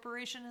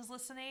Corporation is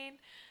listening,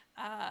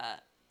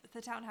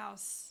 the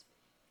Townhouse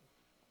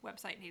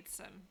website needs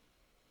some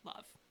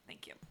love.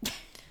 Thank you.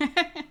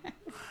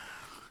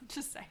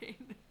 Just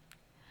saying.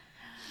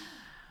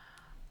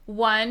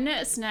 One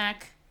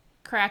snack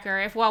cracker,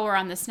 if while we're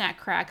on the snack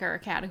cracker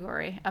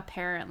category,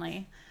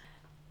 apparently.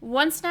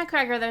 One snack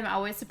cracker that I'm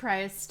always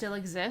surprised still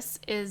exists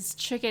is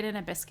chicken in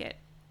a biscuit.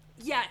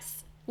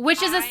 Yes.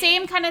 Which is the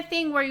same kind of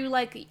thing where you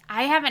like,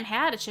 I haven't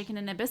had a chicken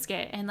in a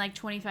biscuit in like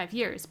 25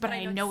 years, but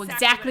I know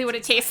exactly what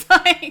it tastes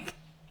like.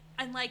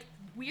 And like,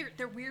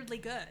 they're weirdly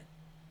good.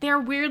 They're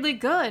weirdly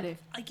good.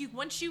 Like,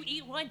 once you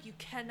eat one, you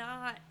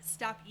cannot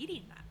stop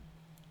eating them.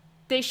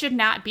 They should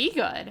not be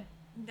good.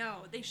 No,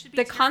 they should be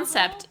The terrible.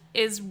 concept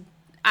is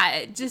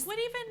just... What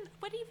even...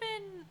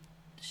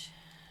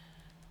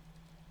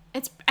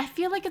 I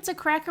feel like it's a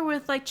cracker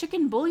with like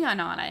chicken bouillon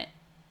on it.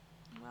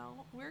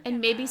 Well, and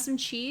maybe some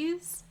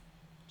cheese.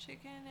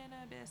 Chicken in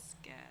a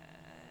biscuit.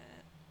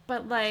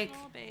 But like...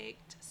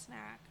 baked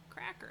snack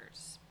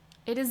crackers.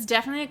 It is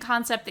definitely a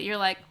concept that you're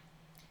like,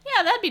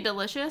 yeah, that'd be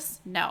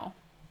delicious. No.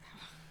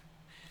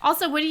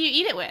 Also, what do you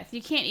eat it with?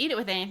 You can't eat it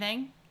with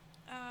anything.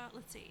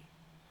 Let's see.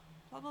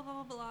 Blah, blah,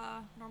 blah, blah,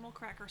 blah. Normal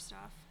cracker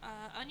stuff.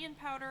 Onion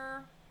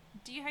powder.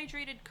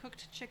 Dehydrated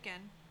cooked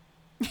chicken.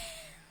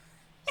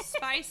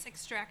 Spice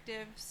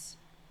extractives.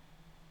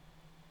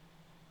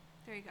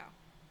 There you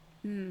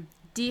go.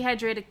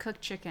 Dehydrated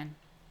cooked chicken.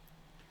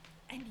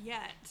 And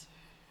yet.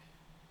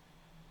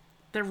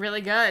 They're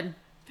really good.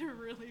 They're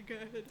really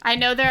good. I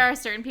know there are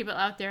certain people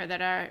out there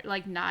that are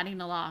like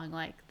nodding along,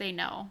 like they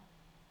know.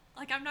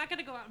 Like, I'm not going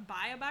to go out and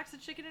buy a box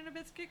of chicken and a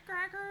biscuit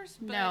crackers,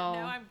 but no.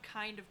 now I'm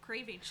kind of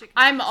craving chicken.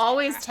 I'm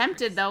always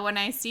tempted, though, when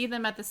I see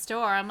them at the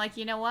store. I'm like,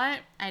 you know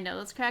what? I know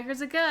those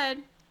crackers are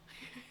good.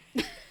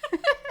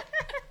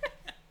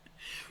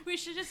 We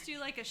should just do,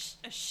 like, a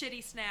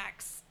shitty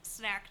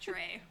snack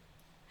tray.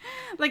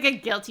 Like a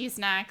guilty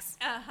snacks.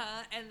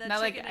 Uh-huh. And the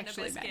not chicken like and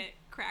a biscuit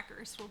bad.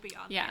 crackers will be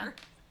on Yeah. there.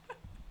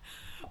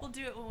 We'll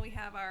do it when we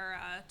have our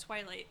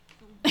Twilight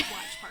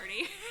watch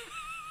party.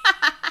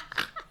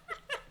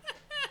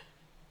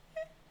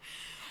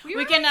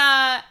 We can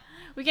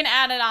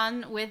add it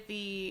on with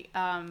the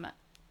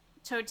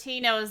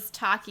Totino's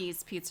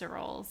Takis pizza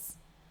rolls.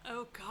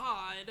 Oh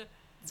God,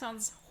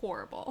 sounds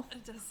horrible.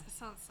 It does. It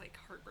sounds like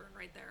heartburn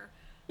right there.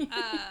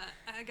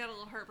 I got a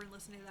little heartburn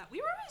listening to that. We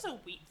were always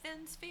a Wheat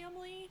Thins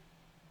family.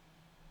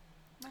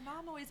 My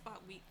mom always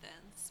bought Wheat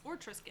Thins or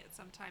Triscuits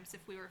sometimes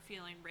if we were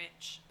feeling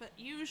rich, but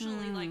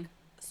usually like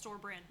store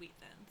brand Wheat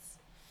Thins.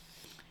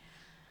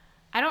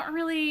 I don't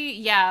really.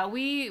 Yeah,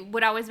 we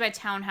would always buy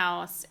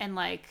Townhouse and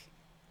like.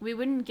 We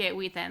wouldn't get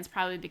Wheat Thins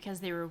probably because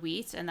they were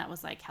wheat and that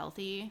was like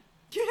healthy.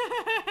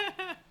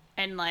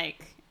 And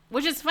like,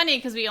 which is funny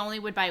because we only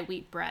would buy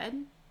wheat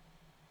bread.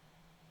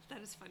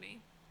 That is funny.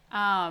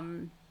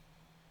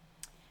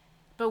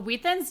 But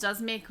Wheat Thins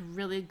does make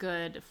really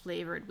good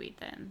flavored Wheat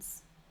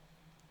Thins.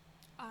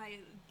 I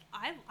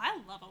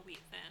love a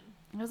Wheat Thin.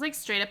 I was like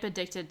straight up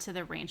addicted to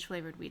the ranch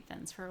flavored Wheat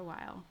Thins for a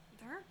while.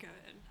 They're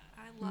good.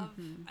 I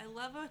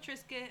love a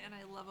Triscuit and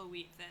I love a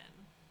Wheat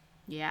Thin.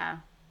 Yeah.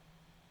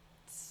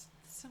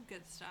 Some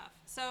good stuff.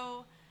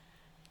 So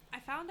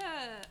I found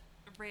a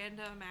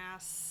random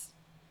ass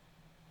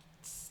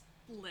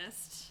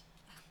list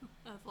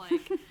of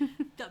like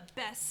the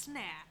best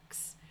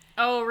snacks.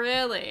 Oh,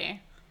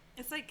 really?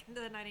 It's like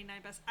the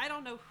 99 best. I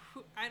don't know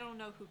who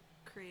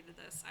created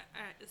this.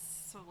 It's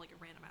sort of like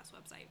a random ass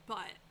website,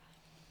 but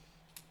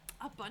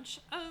a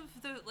bunch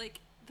of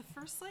the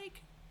first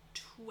like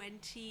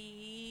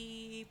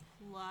 20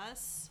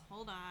 plus.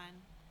 Hold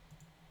on.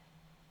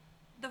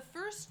 The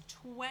first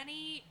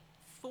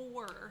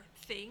 24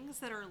 things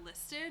that are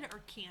listed are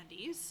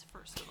candies,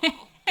 first of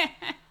all.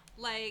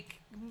 Like,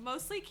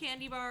 mostly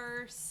candy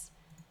bars.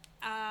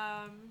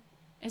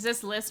 Is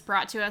this list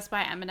brought to us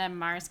by M&M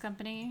Mars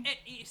Company?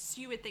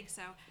 You would think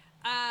so.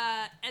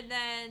 And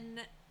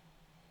then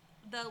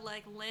the,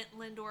 like,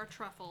 Lindor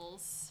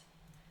truffles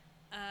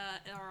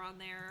are on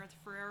there, the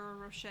Ferrero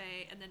Rocher,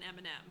 and then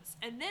M&M's.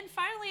 And then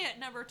finally at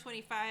number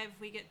 25,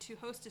 we get two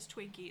Hostess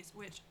Twinkies,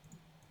 which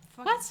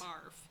fucking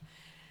barf.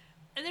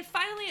 And then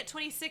finally at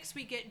 26,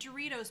 we get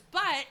Doritos,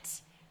 but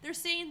they're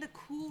saying the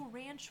Cool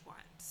Ranch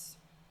ones.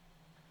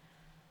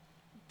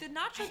 The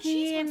nacho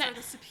cheese ones are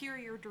the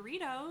superior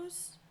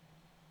Doritos.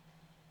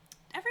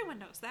 Everyone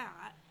knows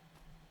that.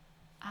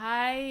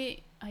 I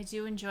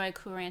do enjoy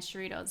Cool Ranch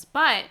Doritos,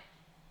 but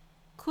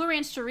Cool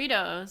Ranch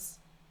Doritos,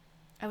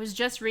 I was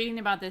just reading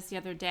about this the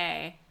other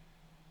day.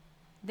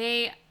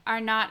 They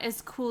are not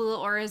as cool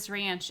or as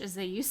ranch as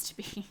they used to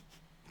be.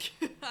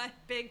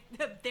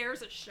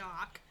 There's a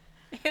shock.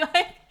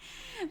 Like,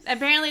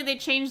 apparently they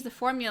changed the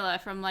formula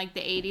from like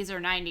the 80s or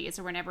 90s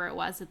or whenever it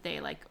was that they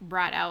like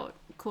brought out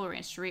Cool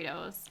Ranch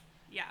Doritos.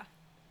 Yeah.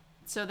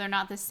 So they're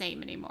not the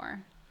same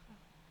anymore.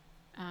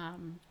 What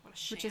a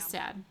sham. Which is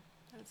sad.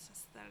 That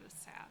is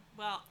sad.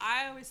 Well,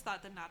 I always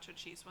thought the nacho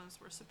cheese ones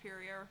were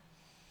superior.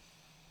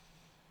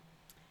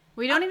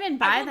 We don't even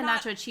buy will the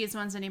not- nacho cheese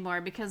ones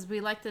anymore because we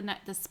like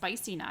the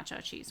spicy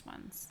nacho cheese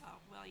ones. Oh,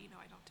 well, I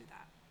don't do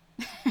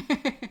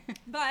that.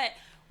 But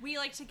we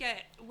like to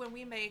get when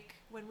we make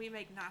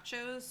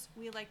nachos,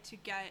 we like to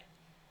get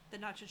the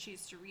nacho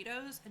cheese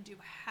Doritos and do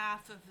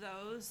half of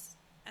those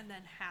and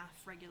then half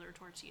regular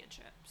tortilla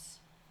chips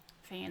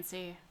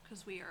Fancy.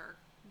 because we are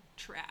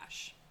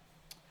trash.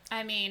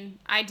 I mean,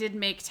 I did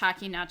make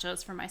Taki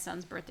nachos for my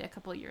son's birthday a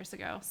couple years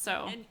ago,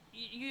 so And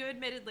you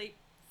admittedly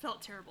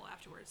felt terrible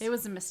afterwards. it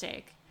was a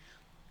mistake.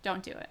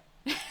 Don't do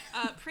it.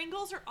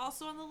 Pringles are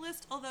also on the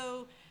list,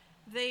 although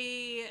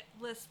they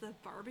list the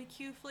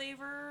barbecue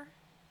flavor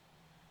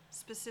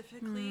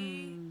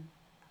specifically.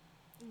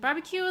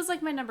 Barbecue is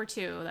like my number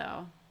 2,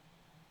 though.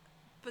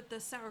 But the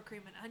sour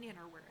cream and onion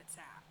are where it's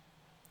at.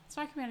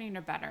 Sour cream and onion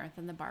are better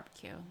than the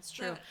barbecue. It's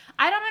true. But-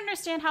 I don't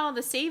understand how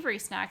the savory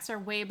snacks are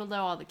way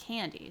below all the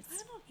candies. I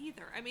don't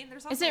either. I mean,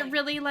 there's also Is it like,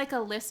 really like a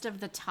list of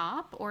the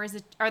top, or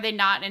are they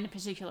not in a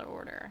particular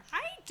order?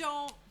 I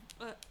don't.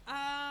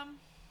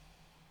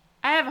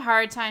 I have a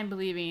hard time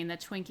believing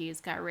that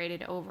Twinkies got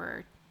rated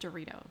over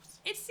Doritos.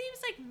 It seems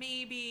like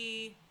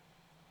maybe.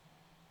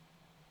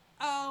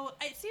 Oh,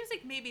 it seems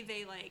like maybe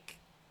they like.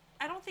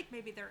 I don't think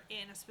maybe they're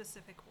in a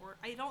specific order.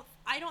 I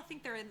don't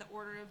think they're in the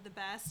order of the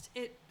best.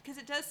 Because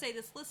it does say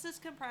this list is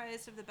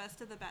comprised of the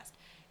best: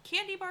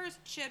 candy bars,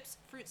 chips,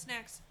 fruit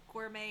snacks,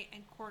 gourmet,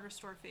 and corner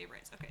store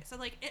favorites. Okay, so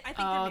like I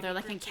think They're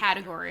like in grouped together.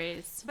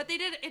 categories. But they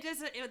did. It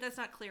doesn't. That's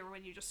not clear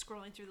when you're just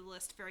scrolling through the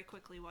list very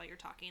quickly while you're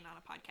talking on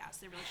a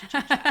podcast. They really should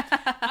change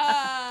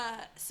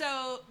that.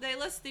 So they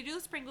do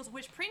list Pringles,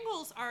 which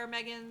Pringles are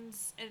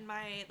Megan's and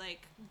my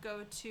like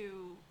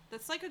go-to.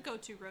 That's like a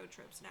go-to road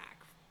trip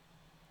snack.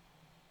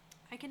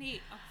 I can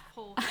eat a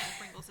whole can of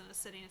Pringles in a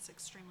sitting. It's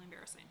extremely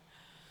embarrassing.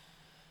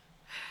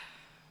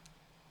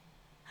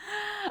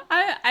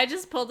 I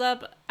just pulled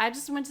up. I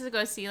just went to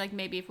go see like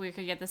maybe if we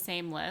could get the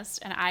same list,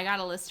 and I got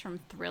a list from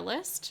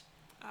Thrillist.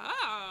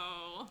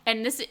 Oh.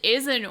 And this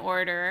is an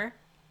order,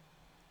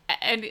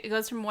 and it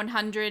goes from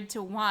 100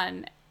 to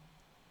 1.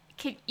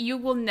 You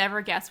will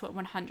never guess what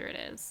 100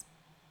 is.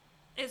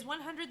 Is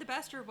 100 the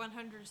best or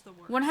 100 is the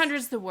worst? 100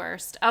 is the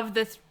worst of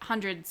the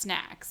 100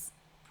 snacks.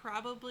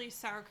 Probably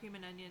sour cream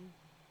and onion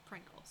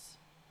Pringles.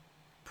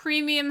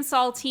 Premium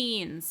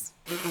saltines.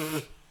 I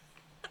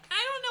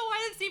don't know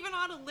why it's even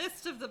on a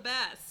list of the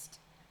best.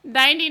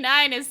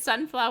 99 is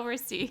sunflower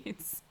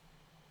seeds.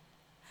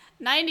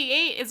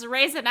 98 is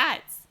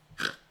raisinets.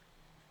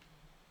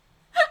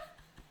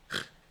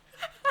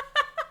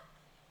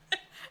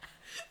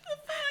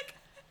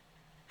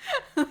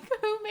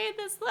 Who made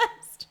this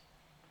list?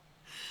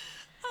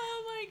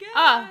 Oh my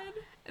Oh,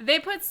 god. they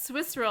put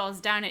Swiss rolls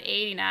down at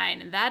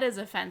 89, and that is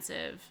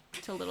offensive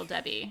to Little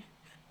Debbie.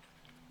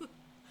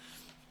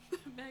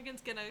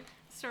 Megan's gonna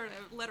start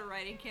a letter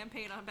writing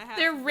campaign on behalf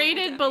They're of Little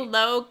rated Debbie.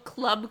 below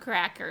club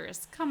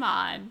crackers. Come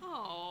on.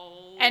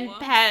 Oh. And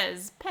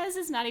Pez. Pez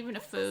is not even a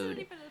It's not food.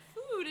 even a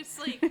food. It's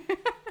like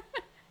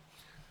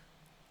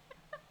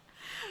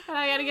But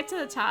I gotta get to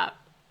the top.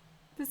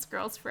 This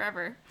girl's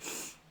forever.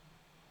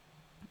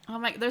 Oh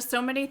my, there's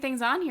so many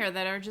things on here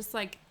that are just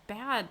like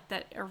bad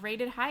that are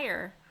rated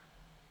higher.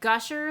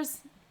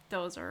 Gushers,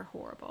 those are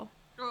horrible.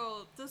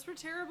 oh, those were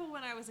terrible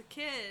when I was a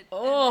kid.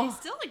 Oh. And they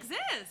still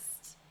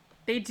exist.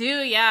 They do,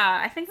 yeah.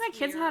 I think my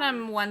kids had Weird.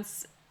 them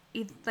once,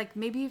 like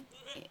maybe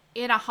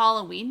in a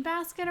Halloween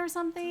basket or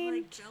something.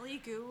 Like jelly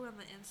goo on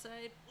the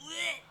inside.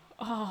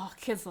 Oh,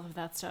 kids love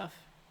that stuff.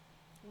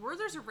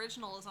 Werther's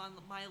Original is on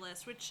my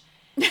list, which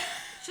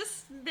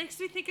just makes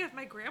me think of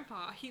my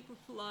grandpa. He was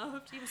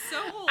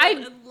so old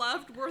and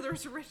loved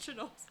Werther's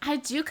Originals. I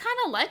do kind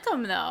of like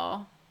them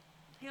though.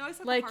 He always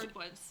had Like- the hard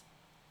ones.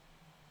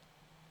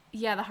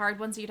 Yeah, the hard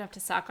ones you'd have to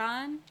suck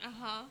on.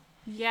 Uh-huh.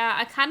 Yeah,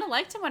 I kind of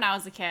liked them when I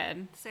was a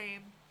kid.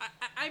 Same.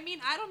 I mean,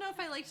 I don't know if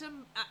I liked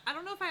them. I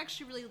don't know if I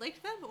actually really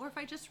liked them or if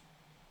I just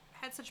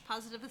had such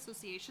positive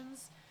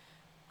associations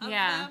of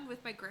Yeah. them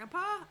with my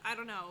grandpa. I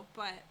don't know,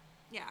 but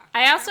yeah.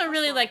 I also Grandpa's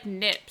really still- like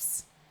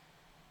Nips.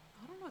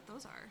 I don't know what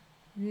those are.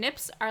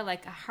 Nips are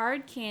like a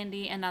hard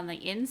candy, and on the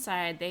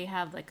inside they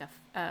have like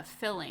a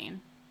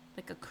filling,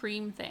 like a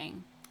cream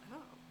thing. Oh.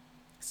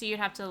 So you'd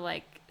have to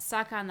like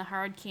suck on the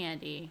hard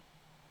candy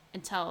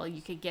until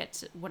you could get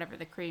to whatever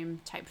the cream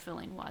type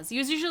filling was. It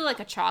was usually like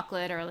a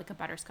chocolate or like a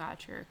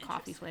butterscotch or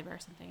coffee Interesting. flavor or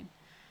something.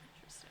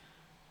 Interesting.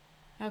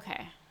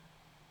 Okay.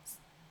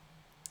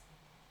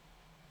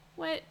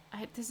 What?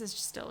 This is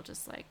still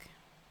just like...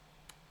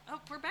 Oh,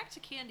 we're back to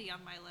candy on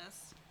my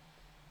list.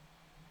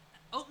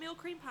 Oatmeal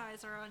cream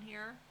pies are on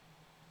here.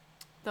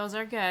 Those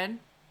are good.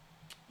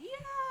 Yeah,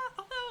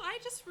 although I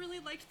just really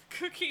liked the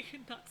cookie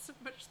and not so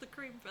much the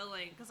cream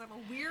filling because I'm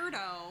a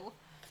weirdo.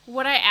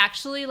 What I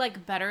actually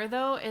like better,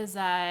 though, is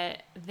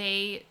that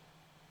they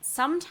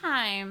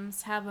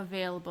sometimes have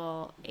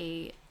available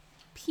a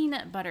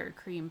peanut butter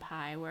cream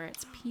pie where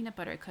it's peanut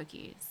butter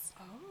cookies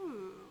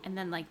Oh. and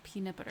then, like,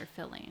 peanut butter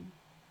filling.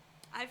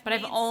 I've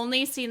made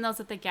only seen those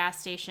at the gas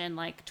station,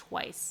 like,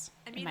 twice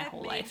in my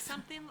whole life.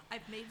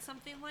 I've made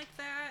something like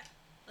that,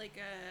 like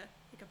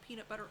a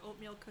peanut butter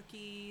oatmeal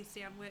cookie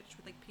sandwich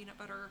with, like, peanut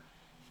butter,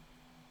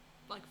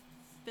 like,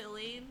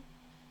 filling,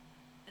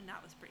 and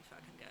that was pretty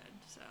fucking good,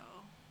 so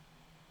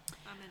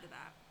I'm into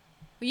that.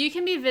 Well, you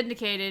can be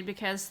vindicated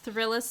because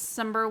Thrillist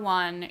number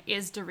 1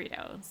 is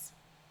Doritos.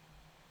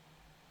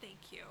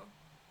 Thank you.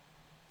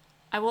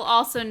 I will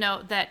also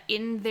note that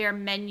in their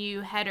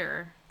menu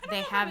header,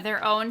 they have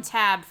their own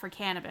tab for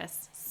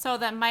cannabis, so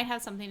that might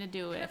have something to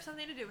do with Have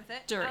something to do with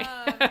it.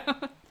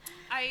 Doritos.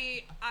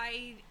 I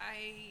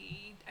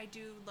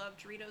do love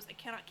Doritos. I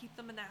cannot keep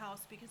them in the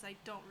house because I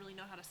don't really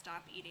know how to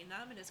stop eating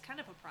them, and it's kind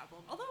of a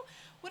problem. Although,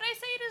 would I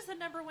say it is the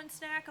number 1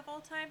 snack of all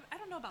time? I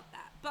don't know about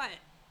that, but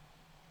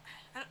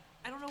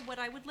I don't know what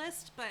I would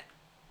list, but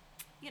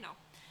you know.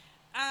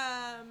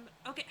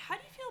 Okay, how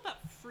do you feel about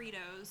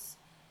Fritos?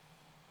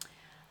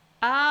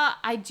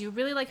 I do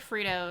really like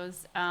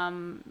Fritos.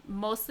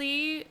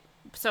 Mostly,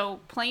 so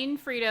plain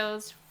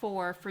Fritos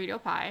for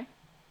Frito pie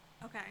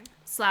Okay,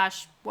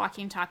 /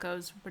 walking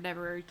tacos,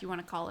 whatever you want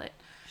to call it.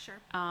 sure.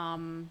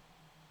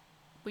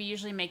 We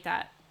usually make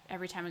that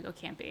every time we go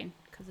camping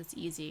because it's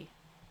easy,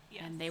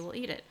 Yes. and they will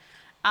eat it.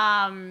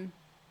 And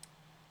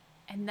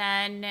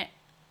then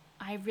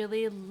I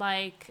really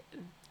like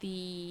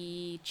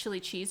the chili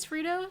cheese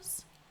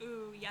Fritos,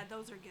 Ooh, yeah,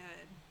 those are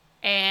good.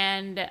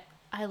 and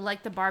I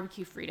like the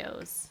barbecue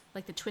Fritos,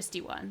 like the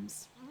twisty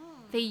ones.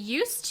 They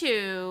used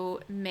to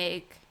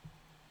make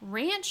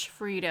ranch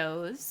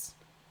Fritos,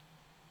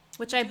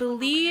 which I do love a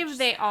believe ranch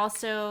they snack.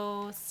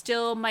 also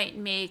still might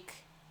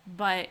make,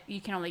 but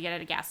you can only get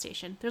at a gas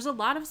station. There's a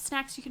lot of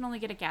snacks you can only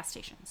get at gas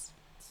stations.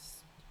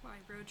 That's why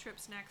road trip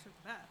snacks are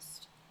the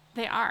best.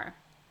 They are.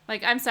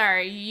 Like, I'm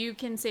sorry, you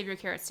can save your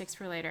carrot sticks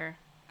for later.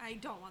 I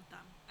don't want them.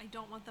 I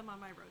don't want them on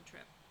my road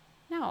trip.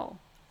 No,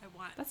 I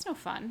that's no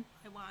fun.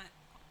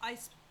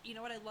 You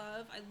know what I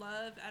love? I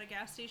love at a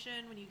gas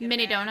station when you get a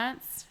Mini bag.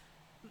 donuts.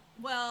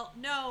 Well,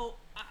 no,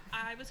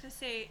 I was gonna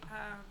say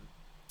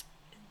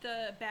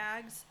the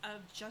bags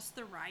of just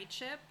the rye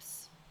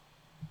chips.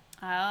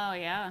 Oh,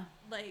 yeah.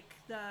 Like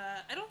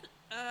I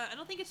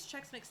don't think it's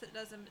Chex Mix that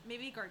does them.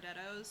 Maybe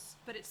Gardetto's,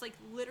 but it's like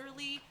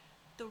literally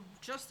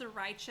just the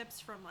rye chips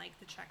from like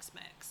the Chex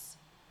Mix.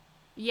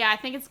 Yeah, I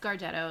think it's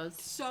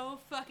Gardetto's. So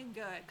fucking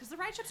good because the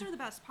rye chips are the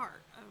best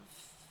part of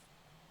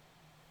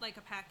like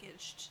a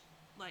packaged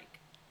like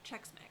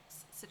Chex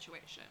Mix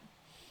situation.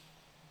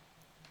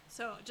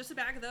 So just a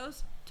bag of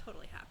those,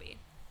 totally happy.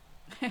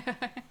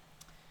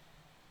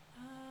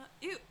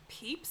 Ew,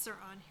 Peeps are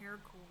on here.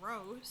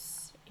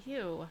 Gross.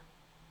 Ew.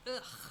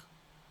 Ugh.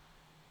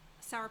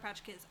 Sour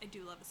Patch Kids. I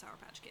do love a Sour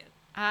Patch Kid.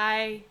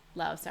 I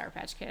love Sour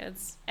Patch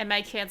Kids. And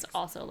my kids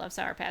also love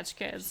Sour Patch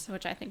Kids,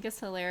 which I think is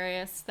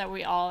hilarious that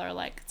we all are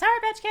like, Sour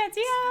Patch Kids,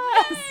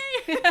 yes!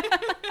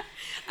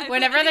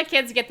 Whenever the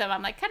kids get them,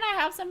 I'm like, can I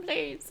have some,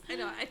 please? I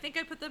know. I think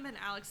I put them in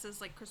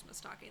Alex's like Christmas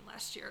stocking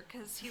last year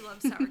because he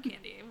loves sour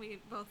candy, and we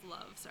both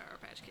love Sour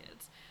Patch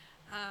Kids.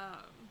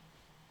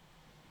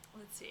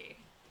 Let's see.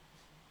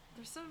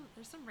 There's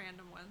some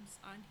random ones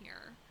on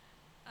here.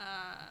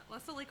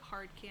 Lots of like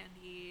hard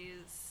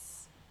candies.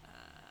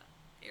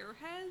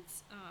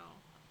 Airheads. Oh,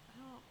 I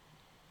don't.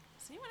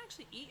 Does anyone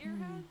actually eat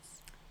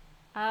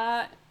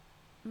Airheads?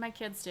 My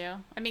kids do.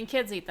 I mean,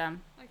 kids eat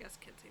them. I guess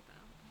kids eat them.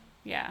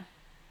 Yeah.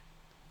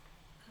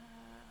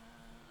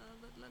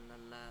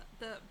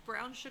 The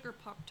brown sugar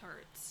Pop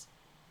Tarts,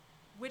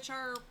 which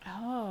are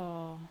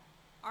Oh.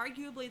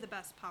 arguably the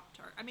best Pop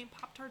Tart. I mean,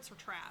 Pop Tarts are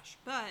trash,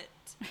 but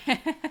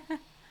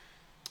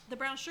the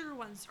brown sugar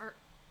ones are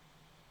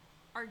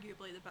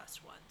arguably the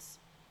best ones.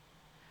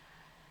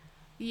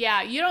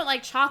 Yeah, you don't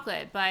like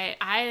chocolate, but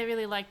I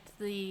really liked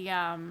the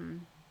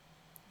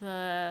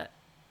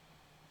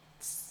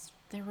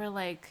they were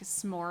like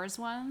s'mores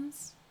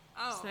ones.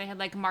 Oh, So they had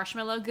like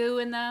marshmallow goo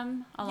in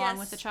them along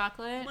with the Yes.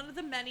 chocolate. one of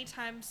the many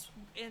times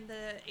in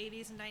the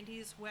 80s and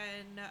 90s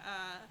when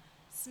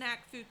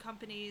snack food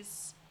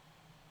companies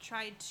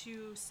tried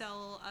to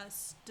sell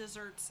us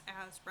desserts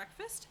as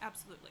breakfast.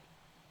 Absolutely.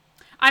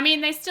 I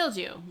mean, they still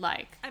do.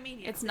 Like, I mean,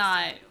 yeah, it's they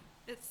not. still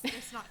do.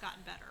 It's not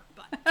gotten better,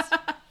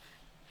 but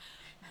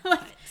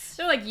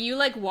They're like, you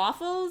like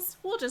waffles?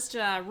 We'll just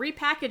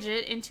repackage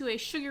it into a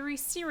sugary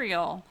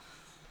cereal.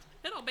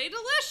 it'll be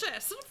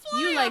delicious. It'll fly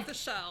You off like- the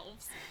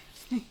shelves.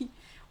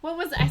 What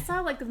was I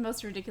saw like the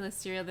most ridiculous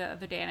cereal the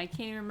other day, and I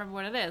can't even remember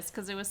what it is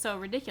because it was so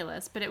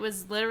ridiculous. But it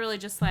was literally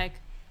just like,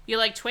 you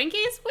like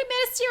Twinkies? We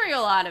made a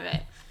cereal out of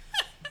it.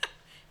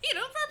 Eat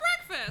them for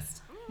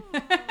breakfast.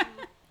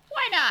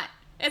 Why not?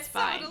 It's So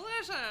fine.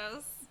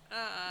 delicious.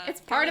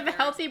 It's part of gummy a bears.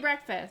 healthy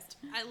breakfast.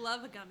 I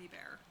love a gummy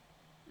bear.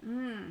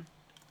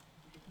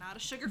 Not a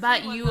sugar-free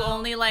But one, you though.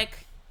 only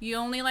like You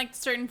only like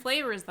certain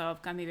flavors, though,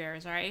 of gummy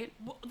bears, right?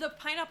 Well, the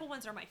pineapple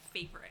ones are my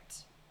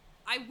favorite.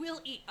 I will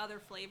eat other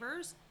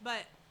flavors,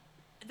 but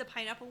the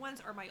pineapple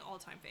ones are my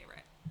all-time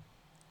favorite.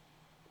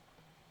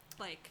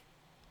 Like,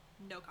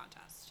 no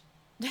contest.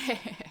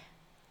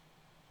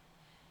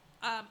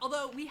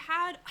 Although we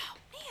had, oh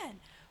man,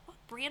 what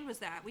brand was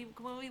that? When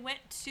we went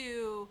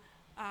to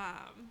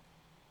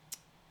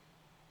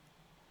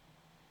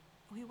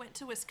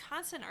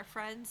Wisconsin, our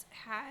friends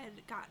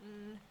had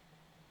gotten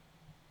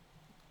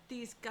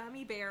these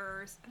gummy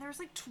bears, and there was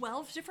like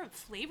 12 different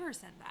flavors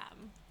in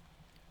them.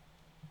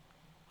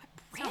 What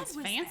brand Sounds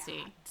was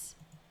fancy.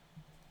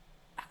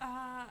 that?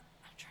 I'm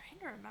trying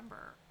to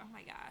remember. Oh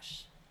my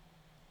gosh.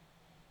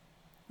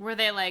 Were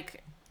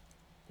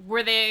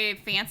they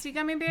fancy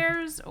gummy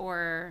bears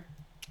or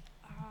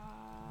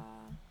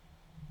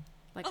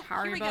like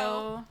Here we Haribo?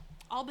 go.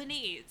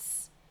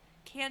 Albanese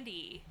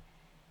candy,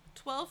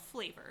 12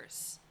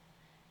 flavors.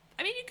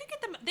 I mean, you could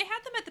get them. They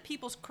had them at the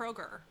People's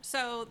Kroger,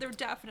 so they're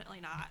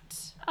definitely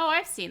not. Oh,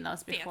 I've seen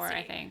those before,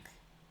 Fancy. I think.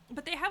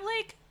 But they have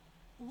like,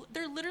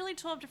 they're literally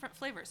 12 different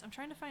flavors. I'm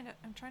trying to find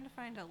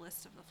a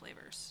list of the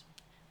flavors.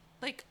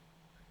 Like,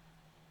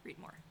 read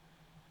more.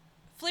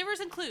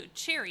 Flavors include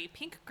cherry,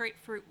 pink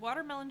grapefruit,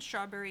 watermelon,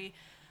 strawberry,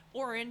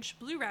 orange,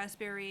 blue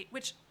raspberry,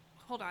 which,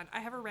 hold on,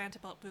 I have a rant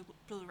about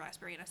blue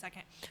raspberry in a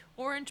second.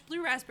 Orange,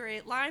 blue raspberry,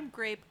 lime,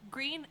 grape,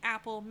 green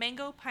apple,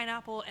 mango,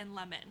 pineapple, and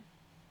lemon.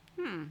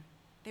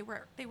 They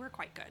were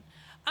quite good.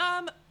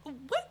 How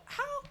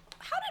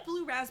did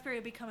blue raspberry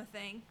become a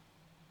thing?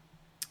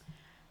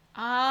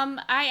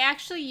 I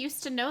actually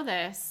used to know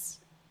this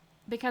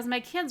because my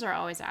kids are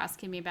always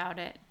asking me about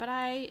it, but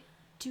I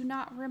do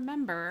not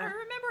remember. I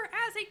remember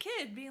as a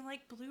kid being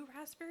like, blue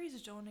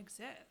raspberries don't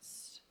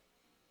exist.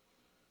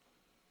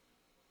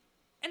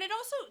 And it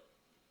also,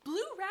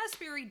 blue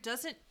raspberry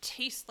doesn't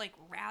taste like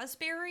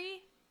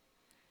raspberry.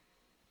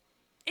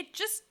 It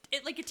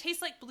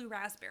tastes like blue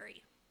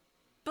raspberry.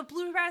 But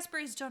blue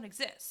raspberries don't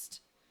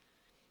exist.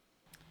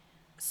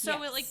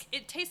 So Yes.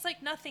 it tastes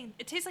like nothing.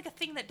 It tastes like a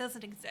thing that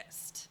doesn't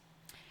exist.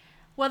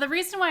 Well, the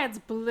reason why it's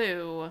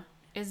blue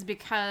is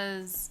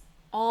because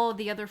all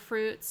the other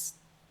fruits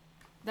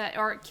that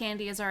art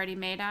candy is already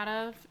made out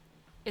of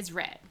is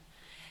red.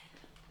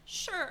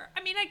 Sure.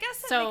 I mean, I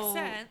guess that So-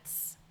 makes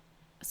sense.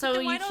 So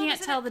then why you don't- can't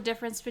isn't tell it- the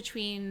difference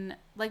between,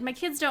 like, my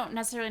kids don't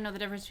necessarily know the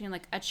difference between,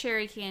 like, a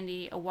cherry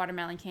candy, a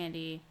watermelon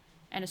candy,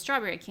 and a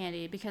strawberry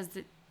candy because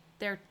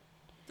they're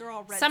They're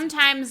all red.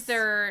 sometimes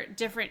they're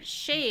different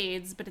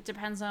shades, but it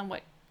depends on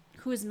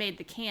who's made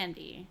the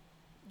candy.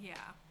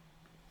 Yeah.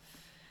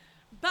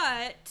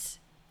 But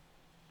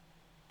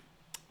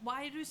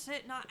why does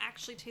it not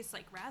actually taste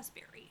like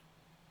raspberry?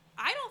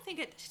 I don't think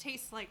it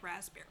tastes like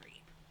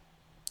raspberry.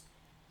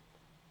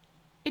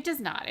 It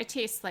does not. It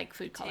tastes like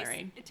food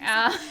coloring. It tastes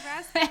like blue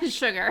raspberry. And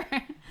sugar.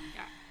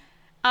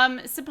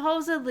 Yeah.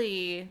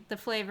 Supposedly the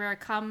flavor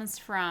comes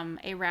from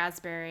a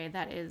raspberry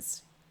that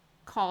is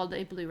called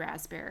a blue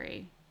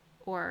raspberry,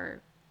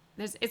 or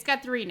it's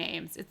got 3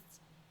 names.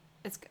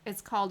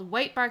 It's called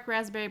white bark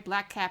raspberry,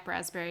 black cap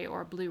raspberry,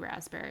 or blue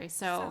raspberry.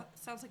 So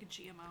Sounds like a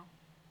GMO.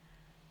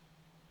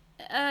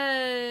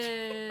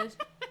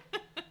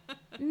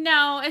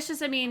 no, it's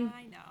just, I mean,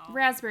 I know.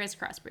 raspberry is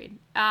crossbreed.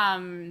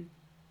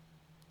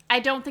 I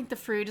don't think the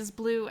fruit is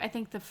blue. I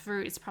think the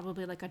fruit is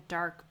probably like a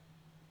dark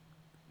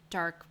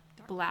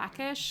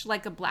blackish,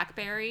 like a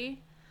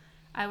blackberry,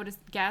 I would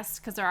guess,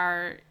 because there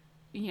are,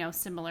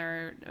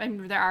 similar, I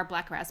mean, there are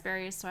black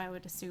raspberries, so I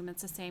would assume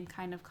it's the same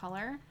kind of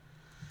color.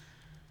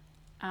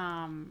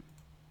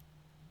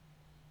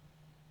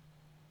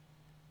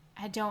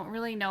 I don't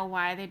really know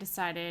why they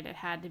decided it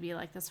had to be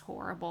like this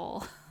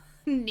horrible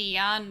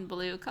neon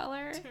blue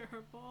color.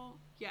 Terrible.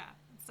 Yeah,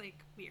 it's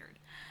like weird.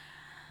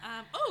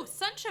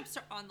 Sun chips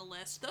are on the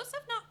list. Those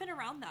have not been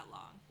around that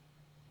long.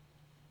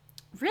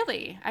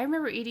 Really? I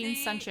remember eating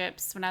Sun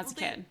Chips when I was a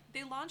Well, kid.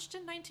 They launched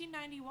in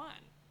 1991.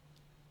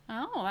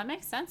 Oh, that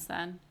makes sense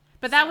then.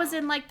 But that was So-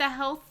 in like the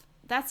health.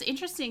 That's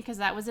interesting because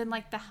that was in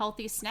like the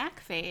healthy snack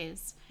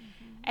phase,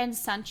 and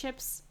Sun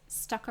Chips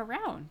stuck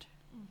around,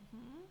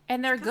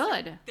 and they're 'Cause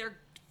good. They're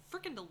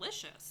freaking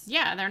delicious.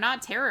 Yeah, they're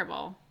not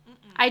terrible.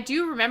 I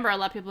do remember a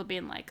lot of people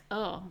being like,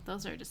 "Oh,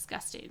 those are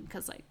disgusting,"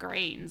 because like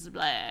grains,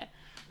 blah.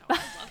 No, I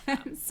love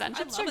them. Sun I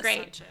Chips love are a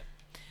great. Sun chip.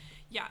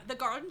 Yeah, the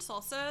garden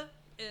salsa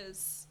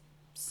is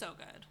so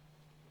good.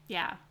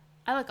 Yeah,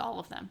 I like all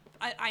of them.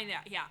 I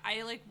yeah,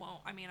 I like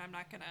won't. I mean, I'm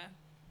not gonna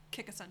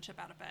kick a sun chip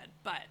out of bed,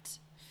 but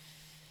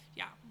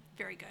yeah,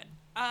 very good.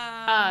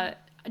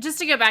 Just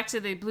to go back to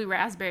the blue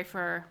raspberry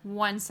for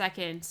 1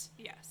 second,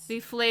 Yes. the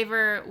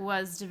flavor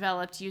was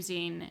developed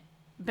using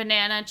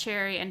banana,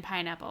 cherry, and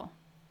pineapple.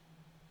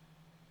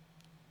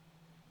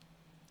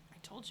 I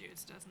told you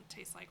it doesn't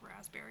taste like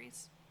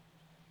raspberries.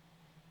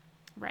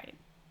 Right.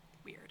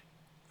 Weird.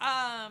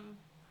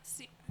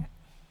 See,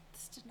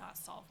 this did not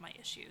solve my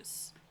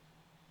issues.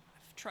 I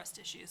have trust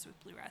issues with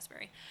blue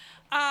raspberry.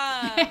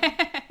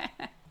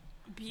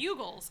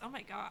 Bugles. Oh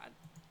my god.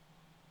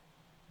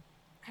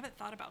 I haven't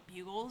thought about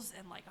bugles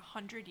in like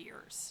 100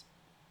 years.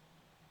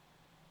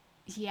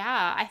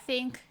 Yeah, I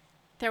think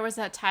there was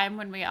that time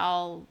when we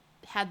all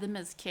had them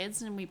as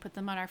kids and we put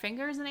them on our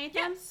fingers and ate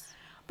them. Yes.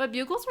 But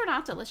bugles were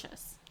not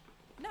delicious.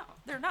 No,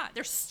 they're not.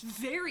 They're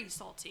very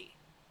salty.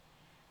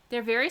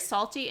 They're very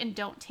salty and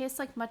don't taste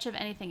like much of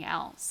anything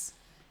else.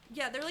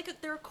 Yeah,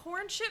 they're a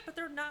corn chip, but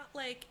they're not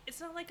like, it's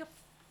not like a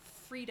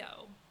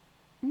Frito.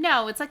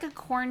 No, it's like a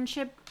corn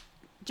chip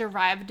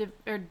deprived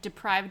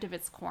of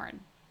its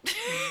corn.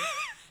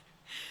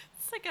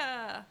 It's like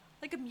a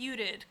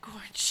muted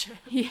corn chip.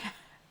 Yeah.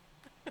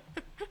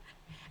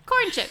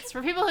 Corn chips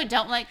for people who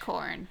don't like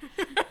corn.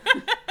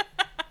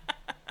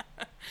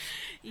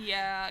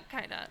 Yeah,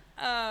 kind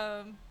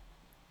of.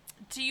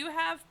 Do you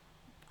have,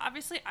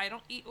 obviously I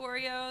don't eat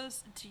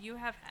Oreos. Do you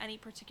have any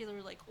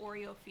particular like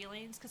Oreo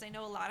feelings? Because I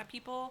know a lot of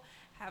people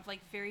have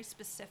like very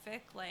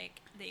specific, like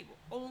they will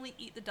only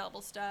eat the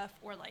double stuff,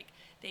 or like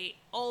they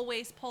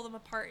always pull them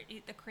apart and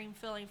eat the cream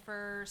filling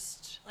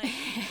first. Like,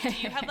 do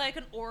you have like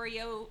an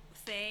Oreo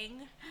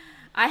thing?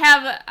 I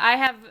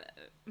have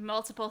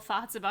multiple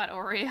thoughts about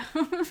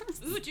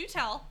Oreos. Ooh, do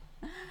tell.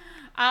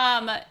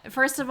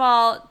 First of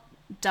all,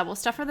 double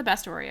stuff are the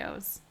best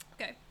Oreos.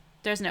 Okay.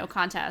 There's no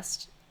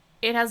contest.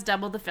 It has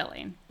double the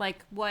filling.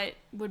 Like, what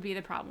would be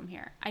the problem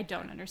here? I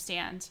don't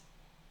understand.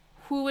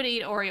 Who would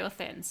eat Oreo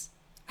thins?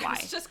 Why? I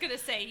was just gonna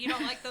say, you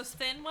don't like those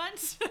thin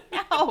ones?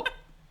 No.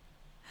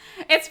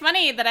 It's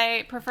funny that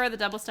I prefer the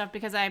double stuff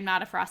because I am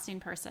not a frosting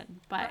person.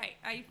 But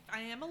Right. I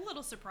am a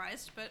little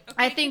surprised, but okay,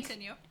 I think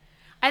continue.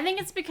 I think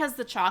it's because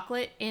the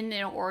chocolate in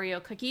an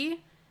Oreo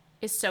cookie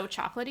is so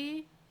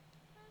chocolatey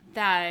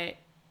that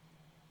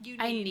You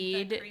I need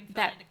need the cream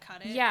that. filling to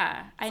cut it.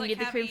 Yeah, I like need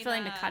the cream having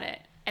filling to a- cut it,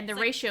 and the it's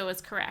like- ratio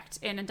is correct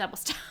in a double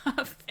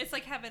stuff. It's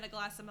like having a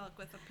glass of milk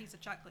with a piece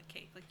of chocolate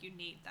cake. Like, you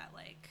need that,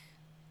 like...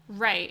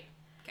 Right.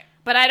 Okay.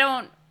 But I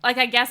don't, like,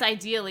 I guess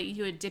ideally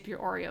you would dip your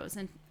Oreos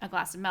in a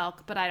glass of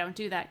milk, but I don't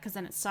do that because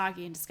then it's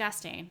soggy and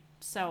disgusting.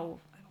 So,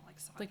 I don't like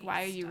soggy like,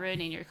 why are you stuff.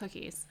 ruining your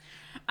cookies?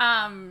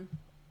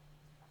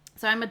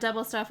 So I'm a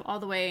double stuff all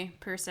the way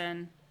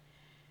person.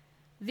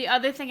 The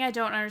other thing I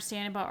don't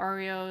understand about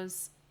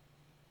Oreos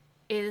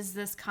is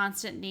this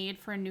constant need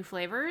for new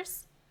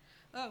flavors.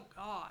 Oh,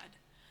 God.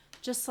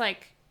 Just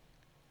like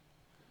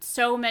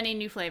so many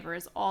new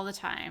flavors all the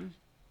time.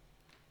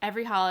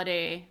 Every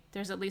holiday,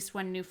 there's at least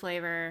one new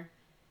flavor.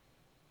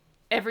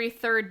 Every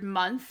third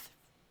month,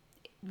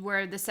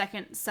 where the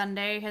second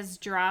Sunday has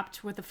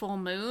dropped with a full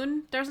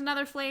moon, there's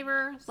another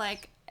flavor.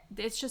 Like,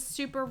 it's just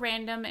super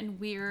random and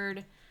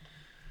weird.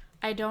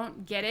 I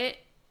don't get it.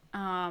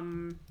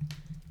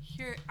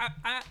 Here,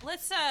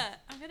 let's,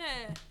 I'm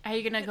gonna... Are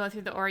you gonna go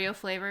through the Oreo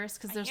flavors?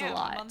 Because there's I am. a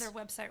lot. I'm on their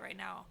website right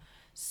now.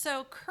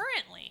 So,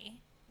 currently,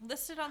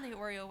 listed on the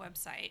Oreo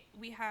website,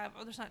 we have...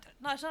 Oh, there's not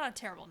a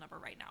terrible number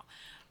right now.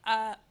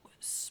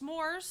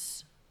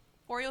 S'mores,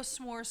 Oreo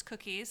s'mores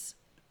cookies,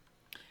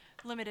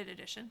 limited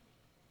edition.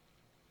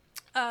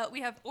 We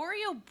have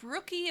Oreo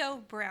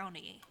Brookio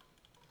brownie.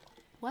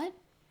 What?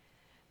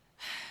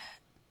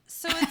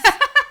 So it's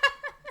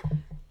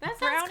That sounds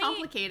Brownie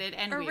complicated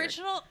and weird.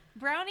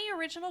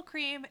 original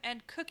cream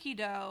and cookie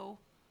dough,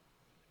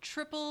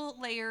 triple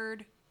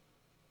layered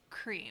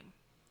cream.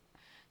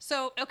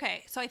 So,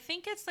 okay, so I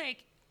think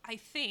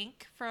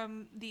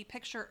from the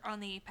picture on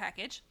the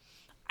package,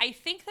 I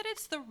think that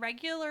it's the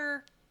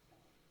regular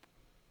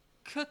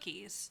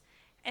cookies,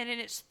 and then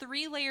it's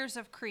 3 layers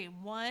of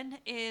cream. One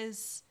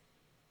is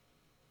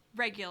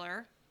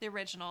regular, the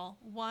original,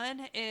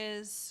 one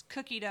is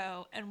cookie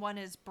dough, and one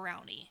is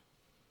brownie.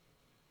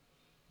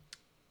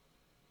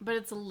 But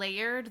it's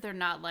layered. They're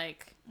not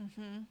like...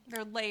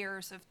 They're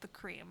layers of the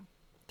cream.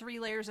 3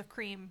 layers of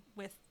cream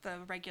with the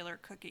regular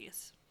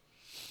cookies.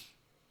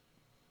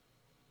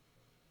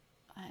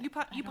 You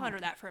ponder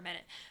that for a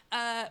minute.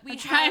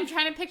 I'm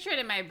trying to picture it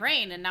in my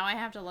brain, and now I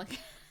have to look.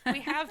 We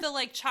have the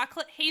like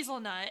chocolate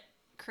hazelnut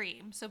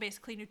cream, so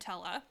basically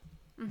Nutella,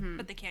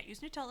 but they can't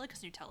use Nutella because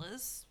Nutella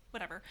is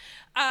whatever.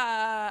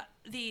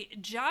 The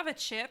Java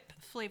chip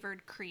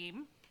flavored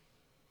cream,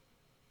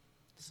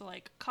 so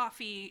like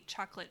coffee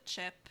chocolate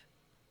chip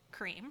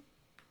cream.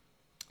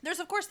 There's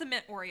of course the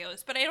mint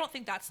Oreos, but I don't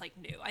think that's like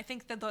new. I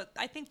think the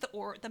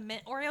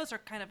mint Oreos are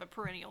kind of a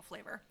perennial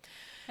flavor.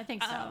 I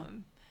think so.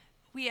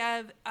 We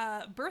have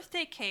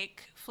birthday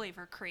cake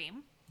flavor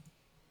cream.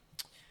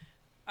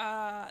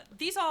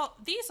 These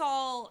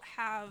all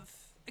have,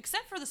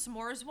 except for the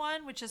s'mores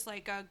one, which is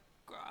like a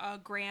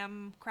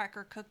graham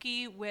cracker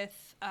cookie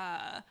with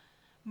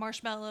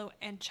marshmallow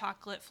and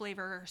chocolate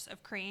flavors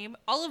of cream.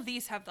 All of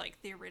these have like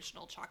the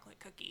original chocolate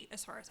cookie,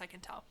 as far as I can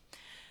tell.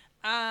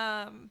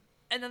 And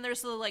then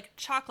there's the like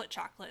chocolate,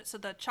 so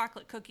the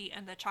chocolate cookie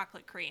and the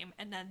chocolate cream,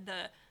 and then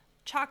the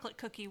chocolate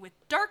cookie with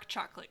dark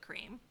chocolate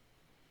cream.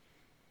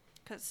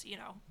 Because,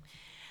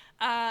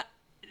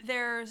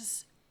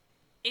 there's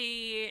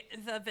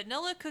the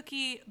vanilla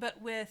cookie,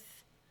 but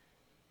with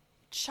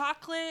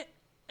chocolate.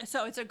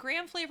 So it's a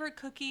graham flavored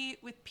cookie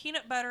with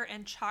peanut butter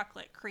and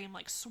chocolate cream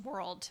like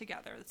swirled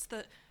together. It's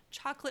the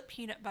chocolate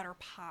peanut butter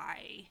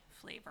pie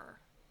flavor.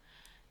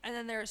 And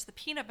then there's the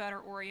peanut butter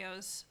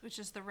Oreos, which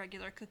is the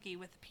regular cookie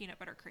with the peanut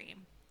butter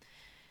cream.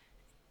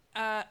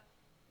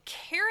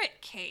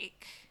 Carrot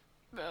cake.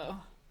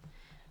 Oh.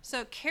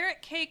 So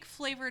carrot cake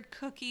flavored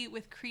cookie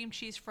with cream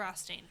cheese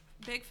frosting.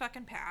 Big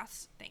fucking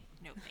pass. Thank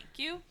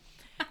you.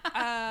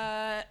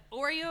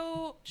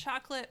 Oreo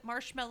chocolate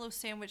marshmallow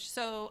sandwich.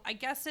 So I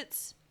guess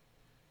it's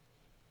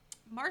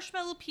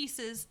marshmallow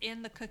pieces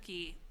in the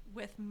cookie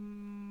with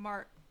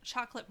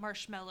chocolate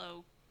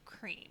marshmallow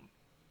cream.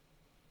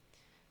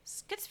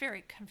 It gets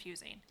very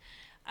confusing.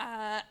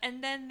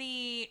 And then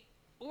the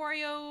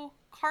Oreo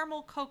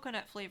caramel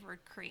coconut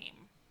flavored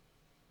cream.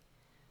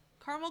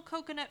 Caramel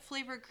coconut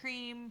flavored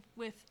cream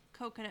with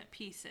coconut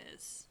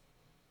pieces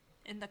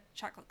in the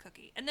chocolate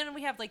cookie. And then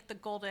we have like the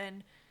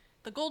golden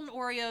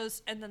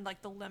Oreos, and then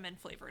like the lemon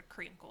flavored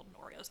cream golden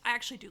Oreos. I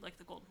actually do like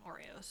the golden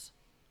Oreos.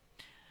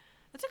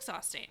 It's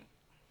exhausting.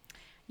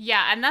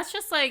 Yeah, and that's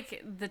just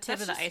like the tip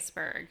of the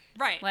iceberg.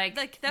 Right. Like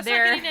that's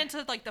not getting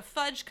into like the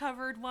fudge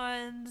covered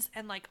ones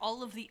and like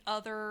all of the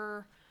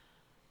other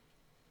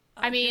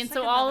I mean,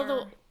 so all of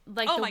the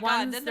like oh the my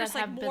ones god, then there's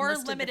that like have more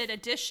been limited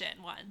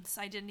edition ones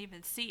I didn't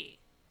even see.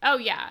 Oh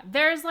yeah,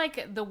 there's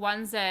like the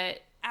ones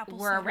that Apple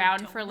were cider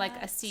around for like a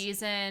donuts.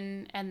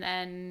 season and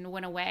then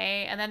went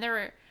away, and then there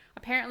were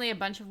apparently a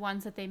bunch of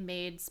ones that they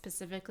made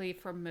specifically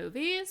for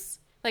movies.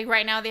 Like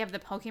right now they have the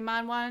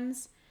Pokemon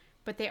ones,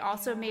 but they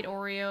also made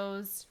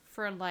Oreos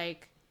for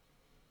like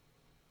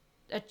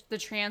the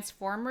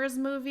Transformers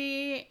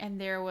movie, and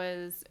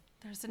there's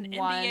an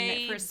one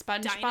NBA for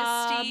SpongeBob.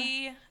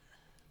 Dynasty.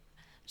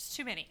 There's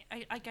too many.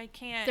 I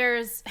can't.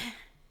 There's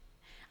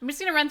I'm just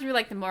gonna run through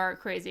like the more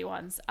crazy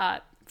ones.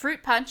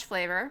 Fruit punch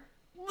flavor.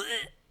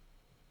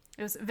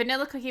 It was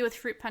vanilla cookie with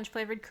fruit punch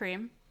flavored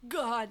cream.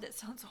 God, that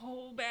sounds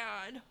so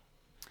bad.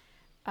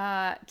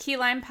 Key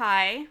lime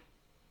pie,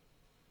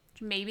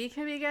 which maybe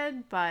could be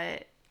good,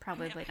 but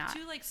probably I not.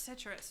 do like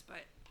citrus,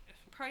 but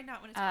probably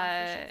not when it's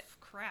artificial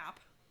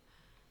crap.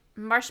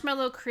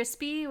 Marshmallow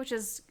crispy, which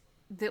is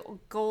the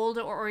gold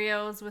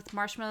Oreos with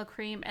marshmallow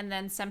cream, and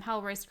then somehow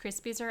Rice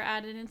Krispies are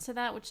added into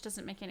that, which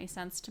doesn't make any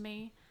sense to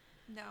me.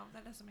 No,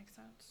 that doesn't make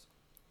sense.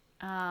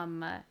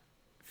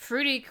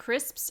 Fruity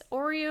Crisps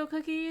Oreo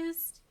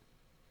cookies.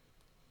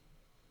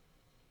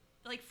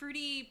 Like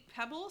Fruity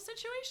Pebble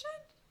situation?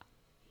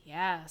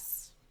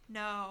 Yes.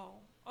 No.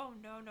 Oh,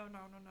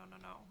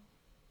 no.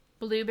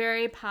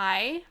 Blueberry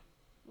pie.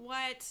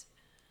 What?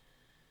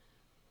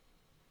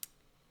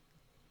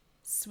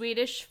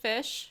 Swedish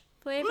fish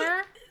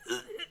flavor.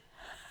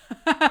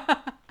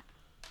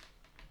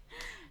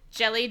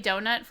 Jelly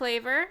donut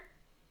flavor.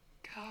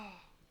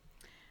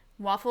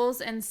 Waffles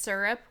and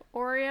syrup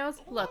Oreos.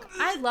 Look,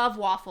 I love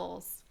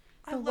waffles.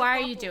 But love why are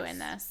you waffles, doing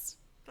this?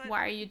 but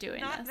Why are you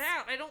doing Not this?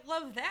 that. I don't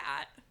love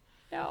that.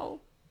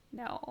 No.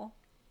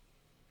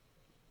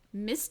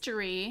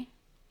 Mystery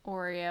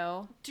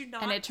Oreo. Do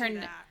not And it turned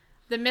do that.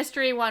 the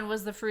mystery one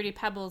was the Fruity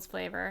Pebbles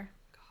flavor.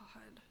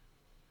 God.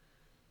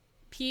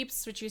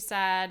 Peeps, which you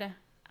said.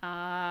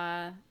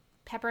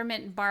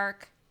 Peppermint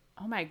bark.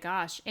 Oh my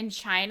gosh. In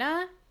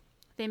China,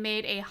 they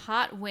made a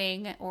hot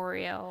wing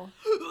Oreo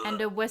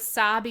and a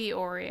wasabi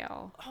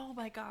Oreo. Oh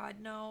my god,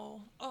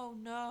 no. Oh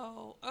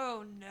no.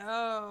 Oh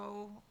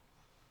no.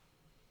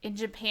 In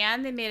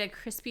Japan, they made a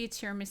crispy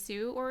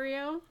tiramisu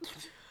Oreo.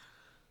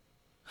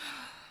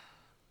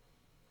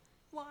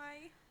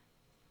 Why?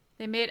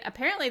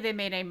 Apparently they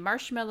made a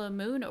marshmallow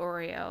moon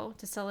Oreo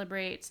to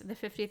celebrate the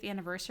 50th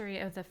anniversary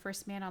of the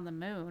first man on the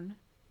moon.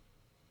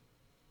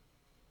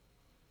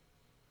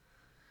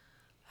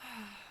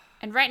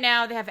 And right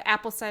now they have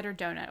apple cider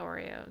donut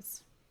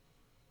Oreos.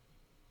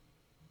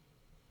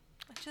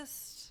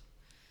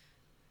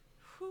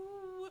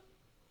 Who?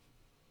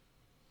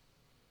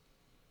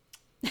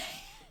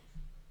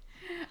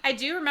 I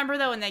do remember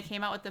though when they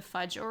came out with the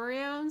fudge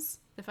Oreos,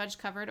 the fudge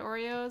covered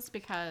Oreos,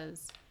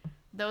 because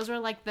those were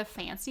like the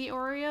fancy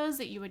Oreos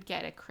that you would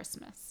get at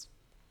Christmas.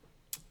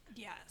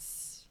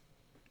 Yes.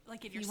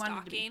 Like in your You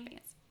wanted to be stocking?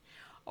 fancy.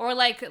 Or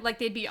like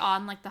they'd be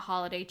on like the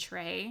holiday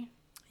tray.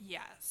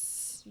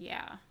 Yes.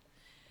 Yeah.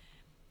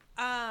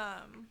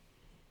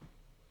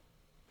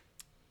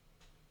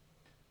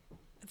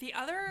 The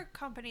other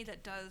company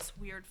that does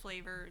weird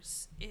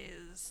flavors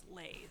is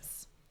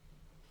Lay's.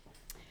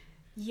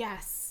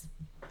 Yes.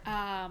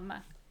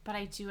 But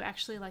I do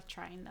actually like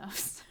trying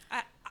those.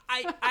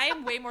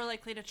 I'm way more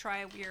likely to try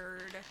a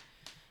weird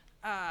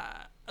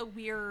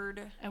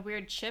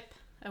chip,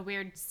 a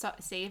weird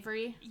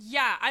savory.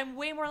 Yeah, I'm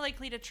way more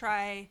likely to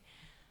try.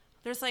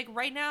 There's like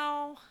right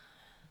now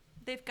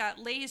they've got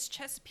Lay's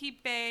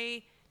Chesapeake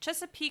Bay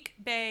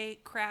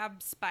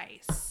crab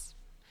spice.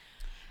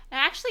 And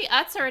actually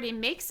Utz already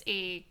makes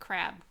a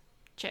crab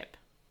chip.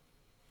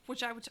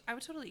 Which I would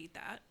totally eat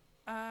that.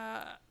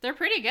 They're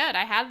pretty good.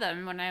 I had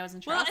them when I was in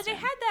Charleston. Well,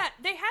 and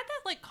they had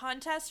that like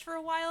contest for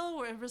a while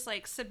where it was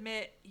like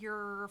submit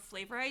your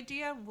flavor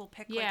idea and we'll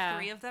pick like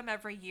 3 of them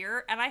every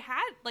year. And I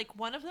had like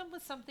one of them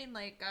was something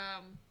like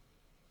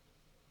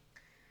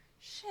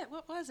shit,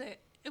 what was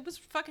it? It was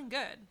fucking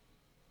good.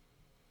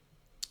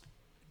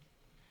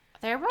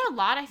 There were a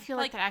lot I feel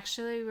like Like- that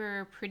actually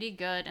were pretty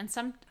good. And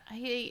some,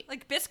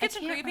 Like biscuits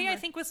and can't gravy, I remember.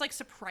 think was like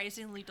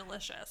surprisingly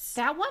delicious.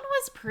 that one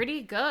was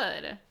pretty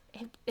good.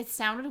 It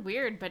sounded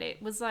weird, but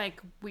it was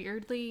like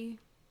weirdly,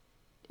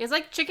 it was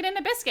like chicken and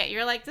a biscuit.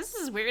 You're like, this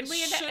is weirdly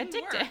Shouldn't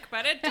addictive. work,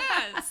 but it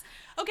does.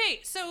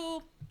 Okay,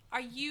 so are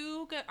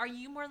you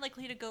more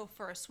likely to go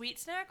for a sweet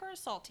snack or a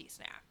salty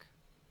snack?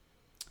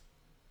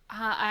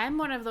 I'm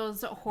one of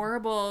those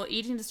horrible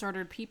eating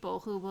disordered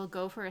people who will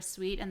go for a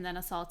sweet and then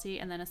a salty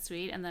and then a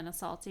sweet and then a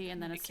salty and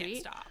then a I can't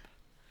sweet. stop.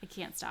 I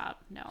can't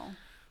stop. No,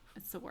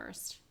 it's the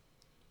worst.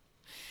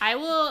 I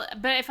will,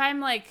 but if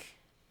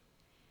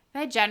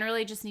I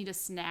generally just need a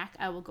snack,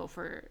 I will go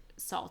for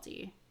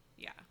salty.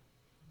 Yeah.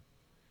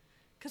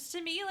 Because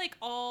to me,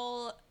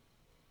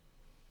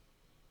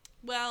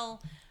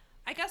 well,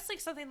 I guess like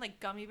something like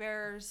gummy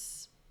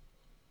bears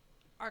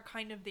are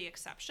kind of the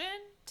exception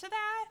to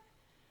that.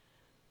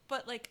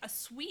 But like a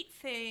sweet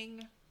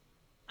thing,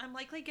 I'm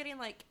likely getting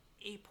like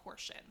a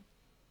portion.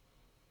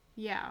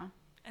 Yeah.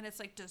 And it's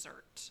like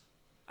dessert.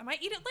 I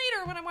might eat it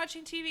later when I'm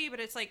watching TV, but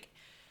it's like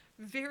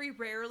very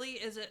rarely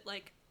is it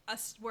like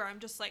where I'm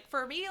just like,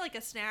 for me, like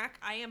a snack,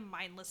 I am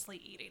mindlessly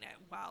eating it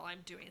while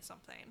I'm doing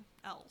something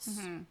else.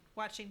 Mm-hmm.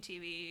 Watching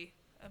TV,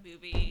 a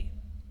movie,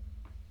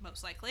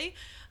 most likely.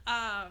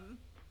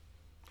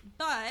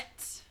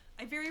 But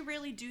I very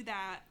rarely do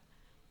that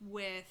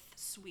with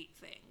sweet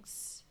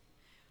things.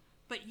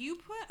 But you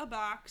put a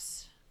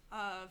box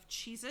of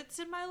Cheez-Its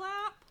in my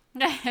lap,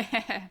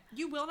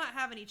 you will not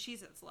have any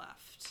Cheez-Its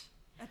left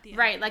at the end.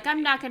 Right, of like the I'm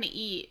day. not going to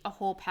eat a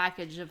whole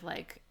package of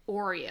like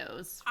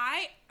Oreos.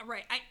 I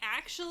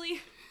actually,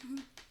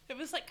 it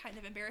was like kind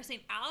of embarrassing.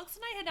 Alex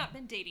and I had not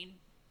been dating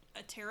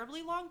a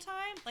terribly long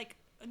time, like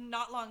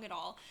not long at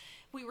all.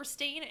 We were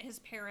staying at his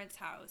parents'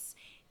 house,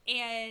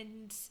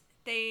 and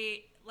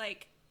they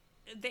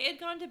had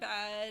gone to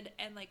bed,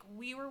 and like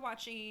we were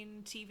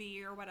watching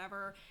TV or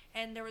whatever,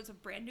 and there was a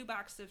brand new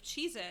box of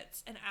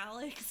Cheez-Its, and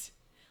Alex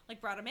like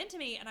brought them into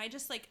me, and I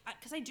just like,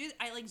 because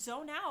I like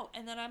zone out,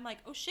 and then I'm like,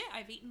 oh shit,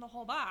 I've eaten the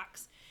whole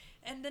box.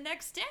 And the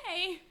next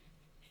day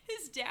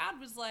his dad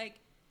was like,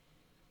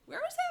 where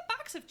was that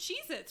box of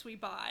Cheez-Its we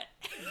bought?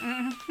 And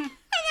I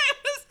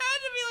was had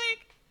to be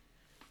like,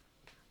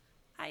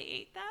 I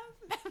ate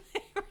them. And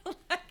they were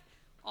like,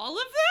 all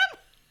of them?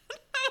 And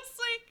I was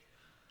like,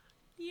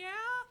 yeah.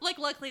 Like,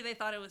 luckily they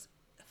thought it was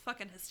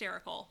fucking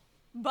hysterical.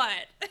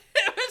 But it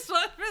was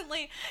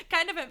definitely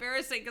kind of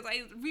embarrassing because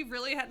we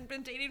really hadn't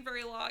been dating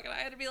very long, and I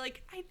had to be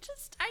like, I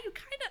just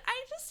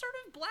sort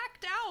of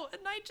blacked out,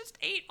 and I just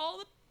ate all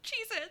the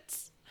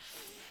Cheez-Its.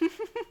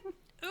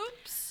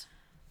 Oops.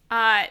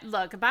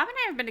 Look, Bob and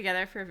I have been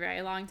together for a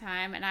very long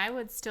time, and I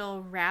would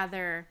still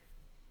rather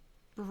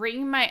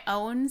bring my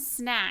own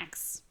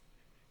snacks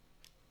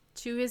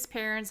to his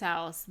parents'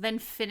 house than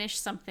finish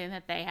something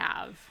that they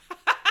have.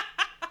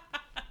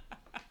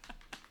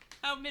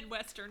 How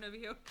Midwestern of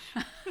you.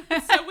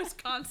 So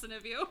Wisconsin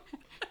of you.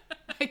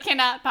 I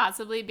cannot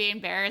possibly be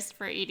embarrassed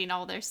for eating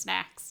all their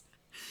snacks.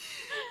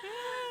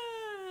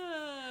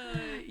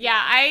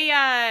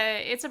 Yeah,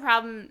 it's a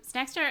problem.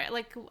 Snacks are,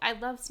 like, I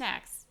love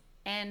snacks.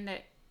 And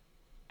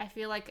I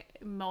feel like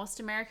most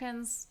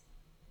Americans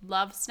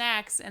love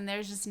snacks, and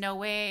there's just no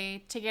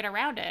way to get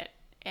around it.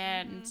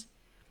 And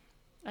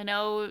I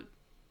know,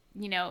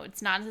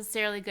 it's not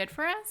necessarily good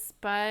for us,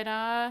 but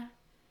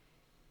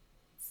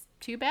it's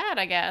too bad,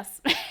 I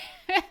guess.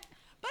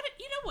 But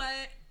you know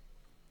what?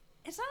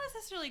 It's not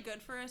necessarily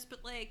good for us, but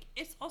like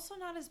it's also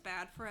not as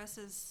bad for us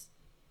as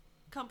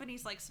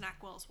companies like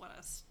Snackwells want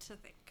us to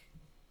think.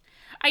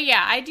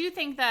 Yeah, I do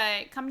think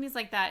that companies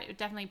like that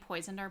definitely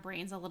poisoned our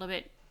brains a little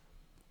bit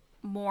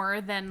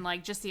more than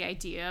like just the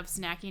idea of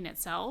snacking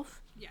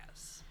itself.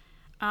 Yes.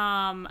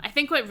 I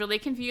think what really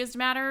confused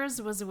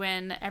matters was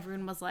when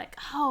everyone was like,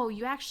 oh,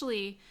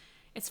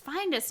 it's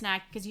fine to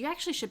snack because you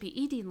actually should be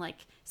eating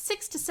like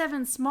 6 to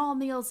 7 small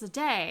meals a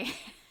day.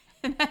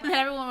 And then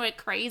everyone went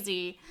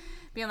crazy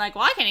being like,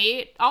 well, I can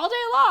eat all day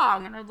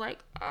long. And I was like,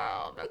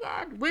 oh my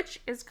God,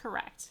 which is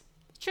correct?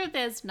 The truth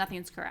is,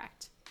 nothing's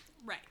correct.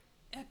 Right.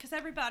 Because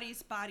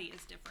everybody's body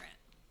is different.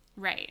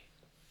 Right.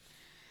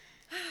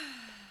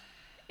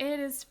 It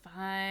is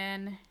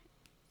fun.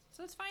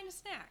 So it's fine to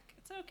snack.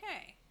 It's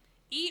okay.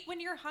 Eat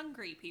when you're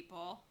hungry,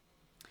 people.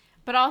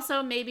 But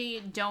also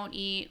maybe don't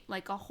eat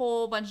like a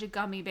whole bunch of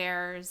gummy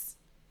bears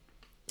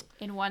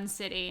in one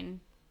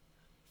sitting.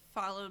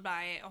 Followed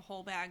by a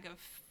whole bag of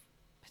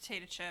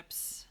potato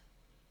chips.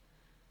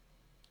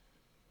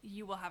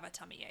 You will have a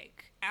tummy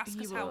ache. Ask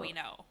us how we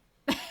know.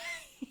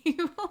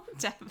 You will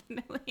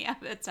definitely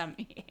have a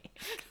tummy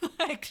ache.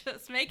 Like,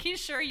 just making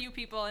sure you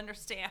people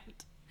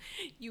understand.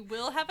 You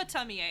will have a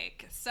tummy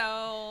ache.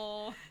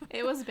 So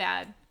It was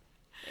bad.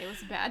 It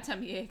was a bad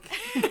tummy ache.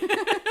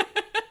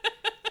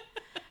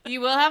 You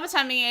will have a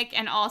tummy ache,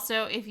 and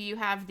also if you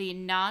have the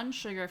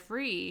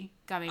non-sugar-free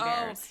gummy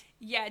bears.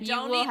 yeah, You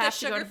don't will eat the have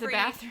to go to the sugar-free.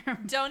 bathroom.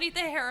 Don't eat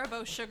the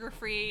Haribo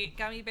sugar-free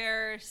gummy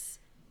bears.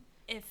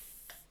 If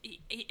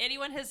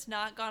anyone has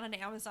not gone on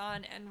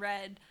Amazon and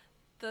read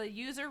the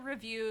user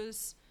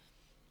reviews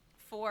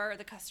for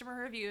the customer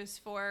reviews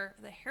for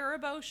the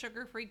Haribo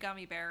sugar-free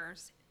gummy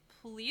bears.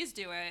 Please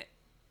do it.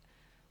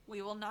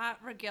 We will not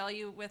regale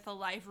you with a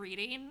live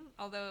reading,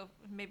 although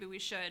maybe we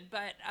should,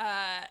 but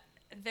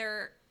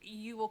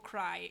you will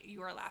cry.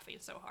 You are laughing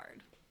so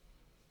hard.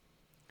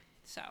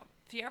 So,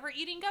 if you're ever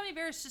eating gummy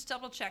bears, just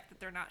double check that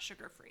they're not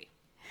sugar-free.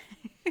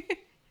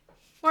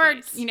 Or,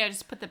 Please.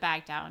 just put the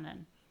bag down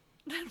and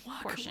Then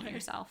walk portion away.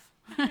 yourself.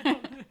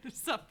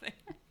 Something.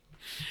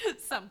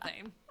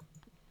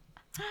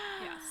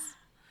 Yes.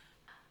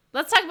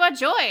 Let's talk about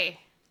joy.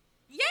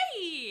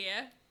 Yay!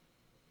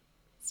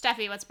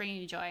 Steffi, what's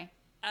bringing you joy?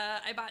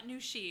 I bought new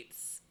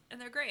sheets,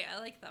 and they're great. I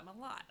like them a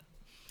lot.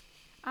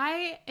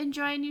 I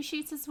enjoy new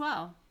sheets as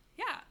well.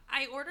 Yeah,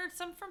 I ordered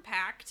some from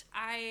Pact.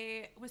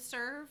 I was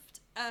served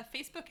a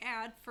Facebook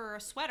ad for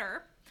a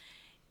sweater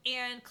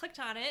and clicked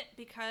on it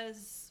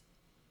because,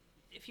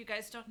 if you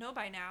guys don't know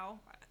by now,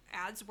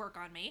 ads work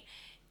on me.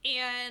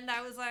 And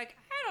I was like,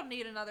 I don't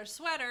need another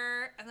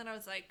sweater. And then I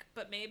was like,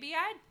 but maybe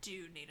I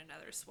do need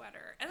another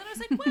sweater. And then I was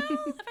like, well, if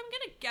I'm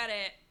going to get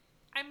it,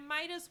 I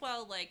might as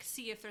well,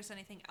 see if there's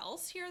anything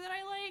else here that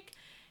I like.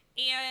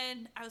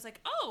 And I was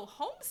like, oh,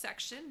 home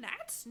section,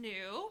 that's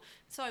new.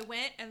 So I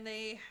went, and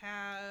they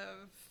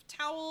have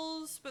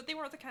towels, but they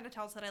weren't the kind of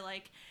towels that I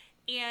like.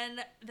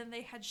 And then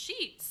they had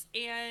sheets,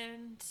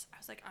 and I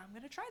was like, I'm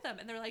going to try them.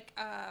 And they're like,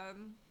 I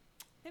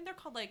think they're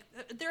called,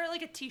 they're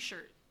like a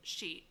t-shirt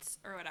sheets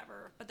or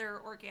whatever, but they're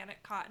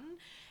organic cotton,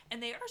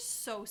 and they are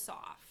so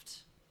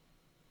soft.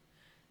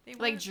 They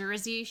Like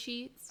jersey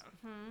sheets?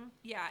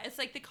 Yeah, it's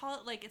like they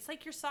call it, it's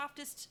like your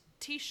softest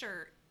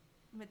t-shirt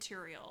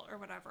material or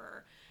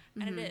whatever.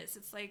 And it is.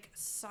 It's like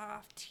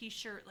soft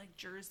t-shirt,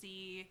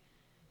 jersey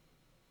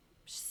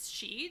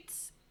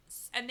sheets.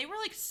 And they were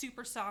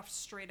super soft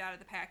straight out of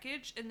the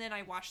package. And then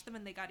I washed them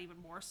and they got even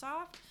more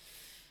soft.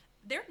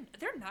 They're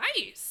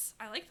nice.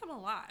 I like them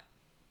a lot.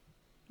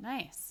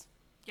 Nice.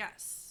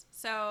 Yes.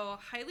 So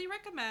highly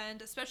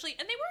recommend, especially,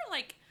 and they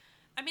weren't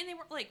they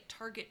weren't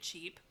Target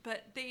cheap,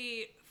 but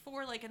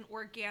for an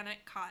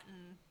organic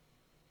cotton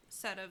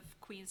set of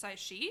queen size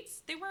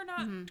sheets, they were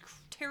not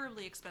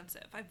terribly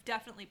expensive. I've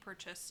definitely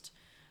purchased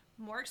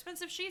more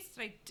expensive sheets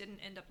that I didn't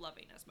end up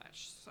loving as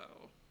much. So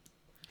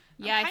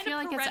yeah, I feel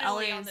like it's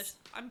always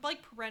I'm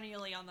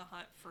perennially on the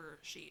hunt for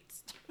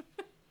sheets.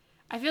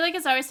 I feel like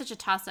it's always such a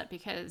toss up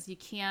because you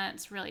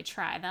can't really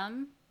try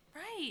them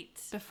Right.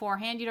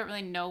 beforehand. You don't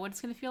really know what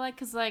it's going to feel like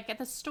because at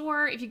the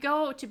store, if you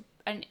go to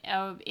an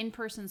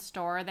in-person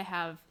store,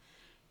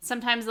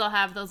 sometimes they'll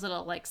have those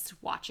little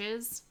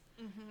swatches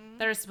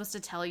that are supposed to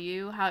tell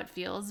you how it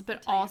feels,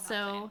 but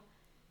also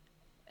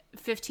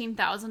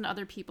 15,000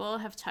 other people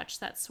have touched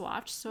that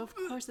swatch, so of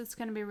course it's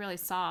going to be really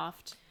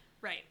soft.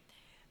 Right.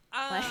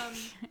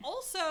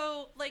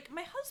 Also,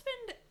 my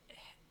husband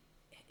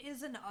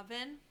is an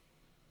oven.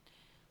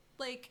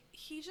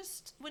 He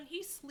just, when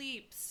he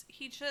sleeps,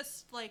 he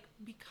just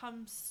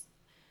becomes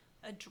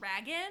a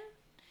dragon.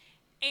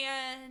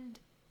 And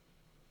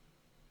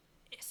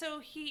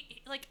so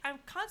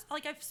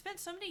I've spent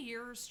so many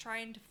years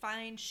trying to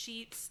find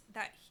sheets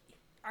that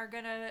are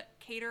gonna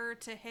cater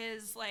to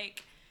his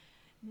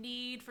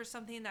need for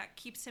something that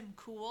keeps him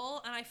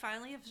cool, and I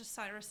finally have just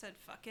said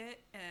fuck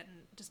it and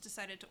just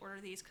decided to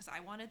order these because I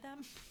wanted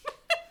them.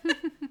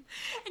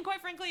 And quite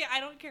frankly, I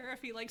don't care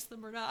if he likes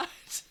them or not.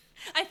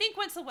 I think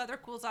once the weather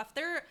cools off,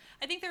 I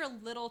think they're a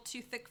little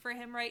too thick for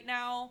him right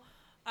now.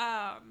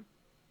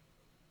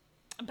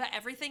 But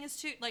everything is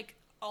too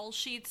all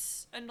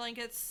sheets and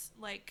blankets,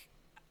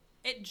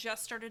 it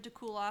just started to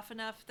cool off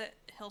enough that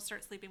he'll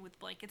start sleeping with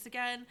blankets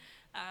again.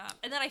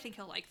 And then I think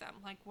he'll like them.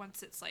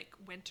 Once it's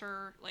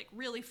winter,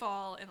 really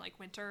fall and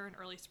winter and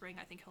early spring,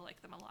 I think he'll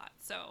like them a lot.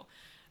 So,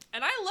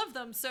 and I love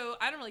them, so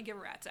I don't really give a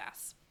rat's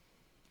ass.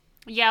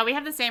 Yeah, we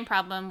have the same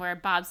problem where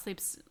Bob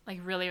sleeps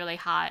really, really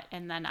hot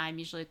and then I'm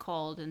usually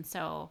cold. And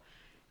so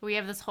we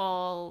have this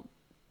whole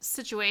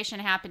situation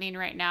happening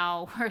right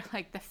now where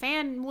the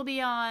fan will be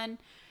on,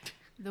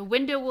 the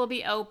window will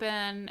be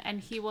open,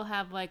 and he will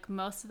have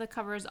most of the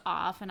covers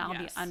off, and I'll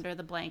be under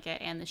the blanket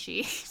and the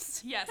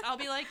sheets. Yes, I'll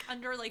be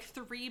under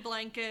 3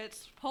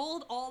 blankets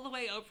pulled all the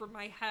way over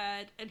my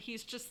head, and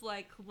he's just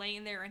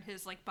laying there in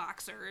his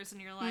boxers,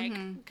 and you're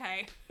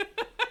okay.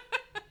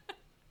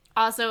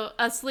 Also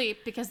asleep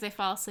because they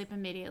fall asleep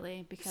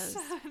immediately because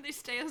they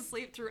stay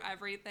asleep through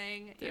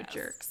everything. They're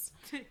jerks.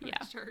 Yeah,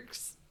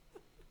 jerks.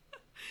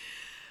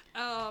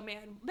 Oh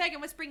man, Megan,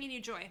 what's bringing you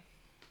joy?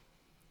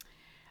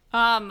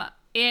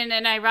 In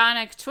an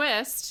ironic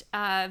twist,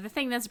 the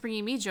thing that's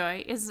bringing me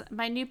joy is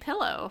my new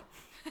pillow.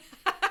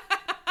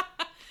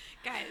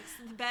 Guys,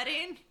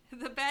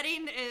 the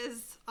bedding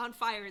is on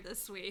fire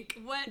this week.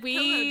 What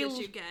pillow did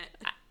you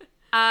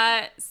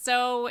get?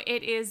 So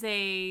it is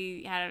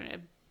I don't know,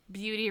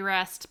 Beauty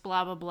Rest,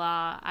 blah, blah,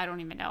 blah. I don't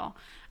even know.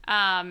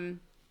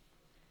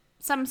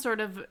 Some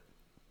sort of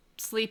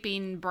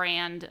sleeping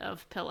brand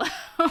of pillow.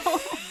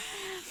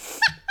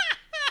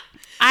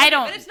 I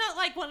don't. But it's not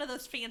one of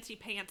those fancy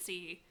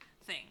pantsy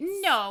things.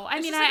 No, I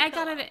mean I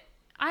got it.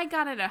 I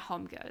got it at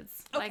Home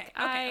Goods.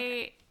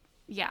 Okay,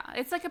 Yeah,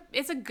 it's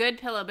a good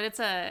pillow,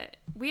 but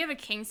we have a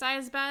king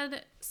size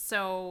bed,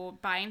 so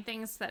buying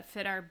things that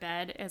fit our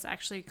bed is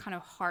actually kind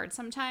of hard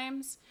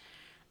sometimes.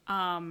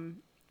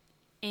 And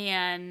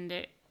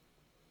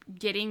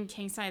getting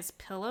king size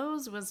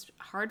pillows was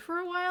hard for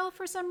a while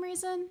for some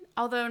reason.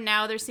 Although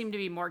now there seem to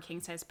be more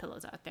king size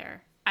pillows out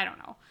there. I don't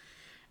know.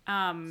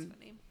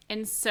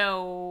 And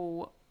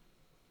so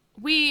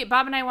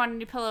Bob and I wanted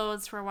new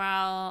pillows for a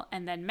while,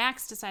 and then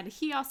Max decided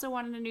he also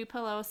wanted a new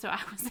pillow. So I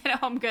was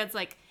at HomeGoods,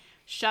 like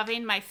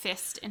shoving my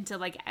fist into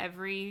like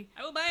every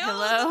all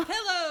the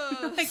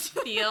pillows. Like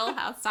feel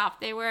how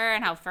soft they were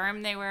and how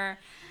firm they were.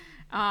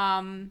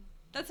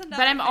 That's another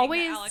but I'm thing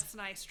always that Alex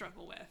and I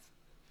struggle with.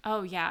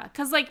 Oh yeah,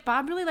 because like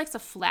Bob really likes a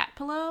flat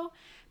pillow,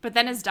 but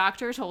then his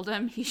doctor told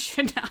him he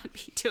should not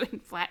be doing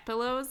flat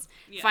pillows.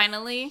 Yes.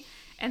 Finally,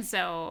 and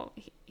so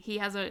he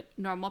has a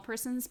normal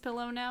person's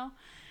pillow now.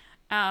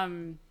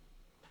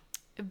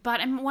 But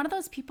I'm one of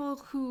those people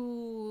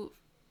who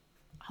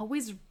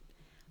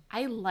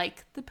I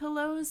like the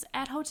pillows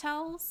at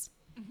hotels.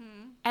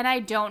 Mm-hmm. And I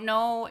don't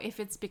know if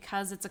it's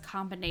because it's a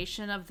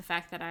combination of the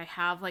fact that I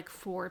have like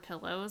 4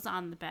 pillows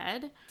on the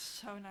bed.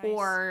 So nice.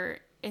 Or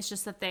it's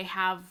just that they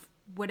have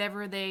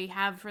whatever they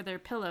have for their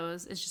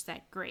pillows is just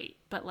that great.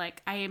 But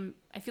like I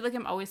feel like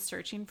I'm always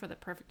searching for the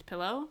perfect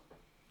pillow.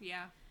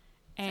 Yeah.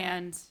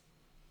 And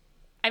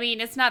I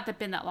mean, it's not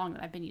been that long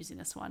that I've been using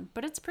this one,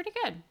 but it's pretty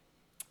good.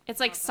 It's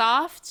like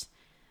soft,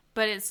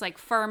 but it's like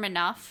firm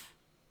enough.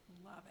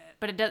 Love it.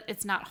 But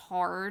it's not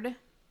hard.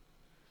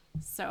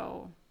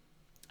 So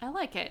I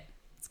like it.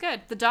 It's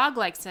good. The dog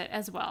likes it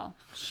as well.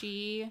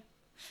 It's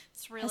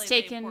really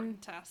taken, the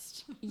important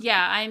test.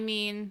 Yeah, I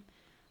mean,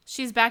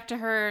 she's back to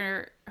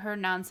her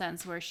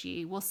nonsense where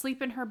she will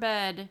sleep in her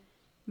bed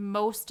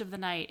most of the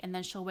night, and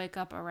then she'll wake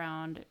up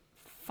around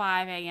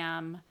 5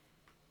 a.m.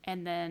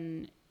 and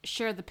then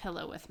share the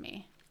pillow with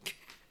me.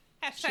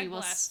 She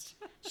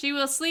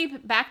will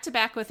sleep back to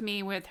back with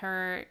me with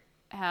her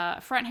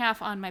front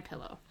half on my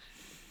pillow.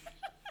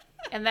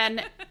 And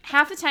then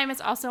half the time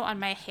it's also on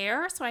my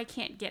hair, so I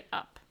can't get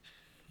up.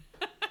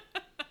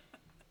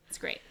 It's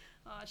great.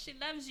 Oh, she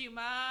loves you,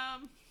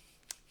 Mom.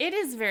 It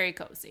is very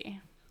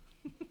cozy.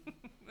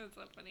 That's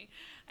so funny.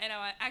 I know.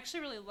 I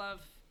actually really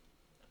love.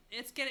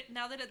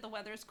 Now that the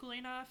weather is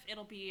cooling off,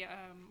 it'll be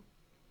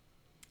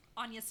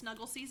Anya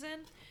snuggle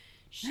season.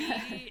 She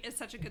is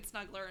such a good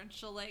snuggler, and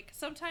she'll like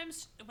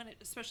sometimes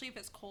especially if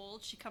it's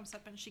cold, she comes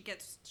up and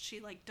she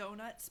like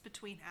donuts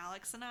between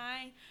Alex and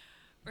I,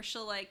 or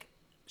she'll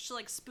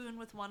spoon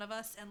with one of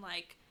us and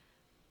like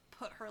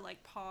put her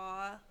like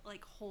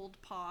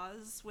hold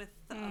paws with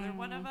the other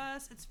one of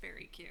us. It's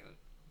very cute.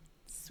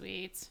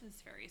 Sweet.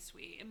 It's very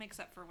sweet. It makes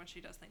up for when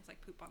she does things like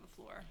poop on the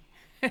floor.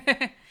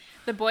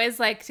 The boys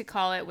like to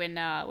call it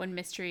when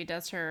Mystery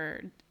does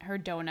her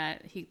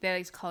donut. They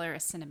like to call her a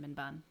cinnamon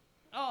bun.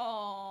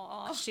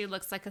 Oh, she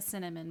looks like a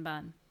cinnamon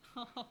bun.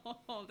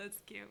 Oh,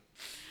 that's cute.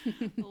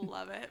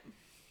 Love it.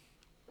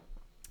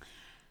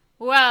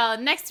 Well,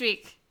 next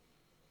week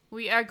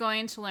we are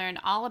going to learn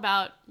all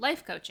about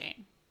life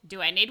coaching.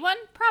 Do I need one?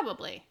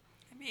 Probably.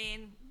 I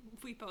mean,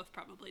 we both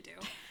probably do.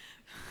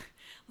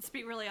 Let's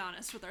be really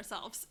honest with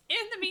ourselves. In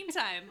the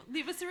meantime,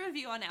 leave us a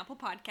review on Apple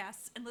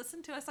Podcasts and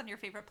listen to us on your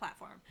favorite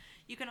platform.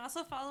 You can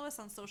also follow us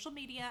on social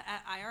media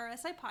at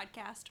IRSI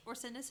Podcast or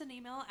send us an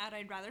email at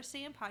I'd rather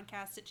stay in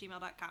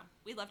podcast@gmail.com.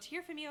 We'd love to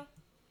hear from you.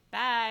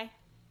 Bye.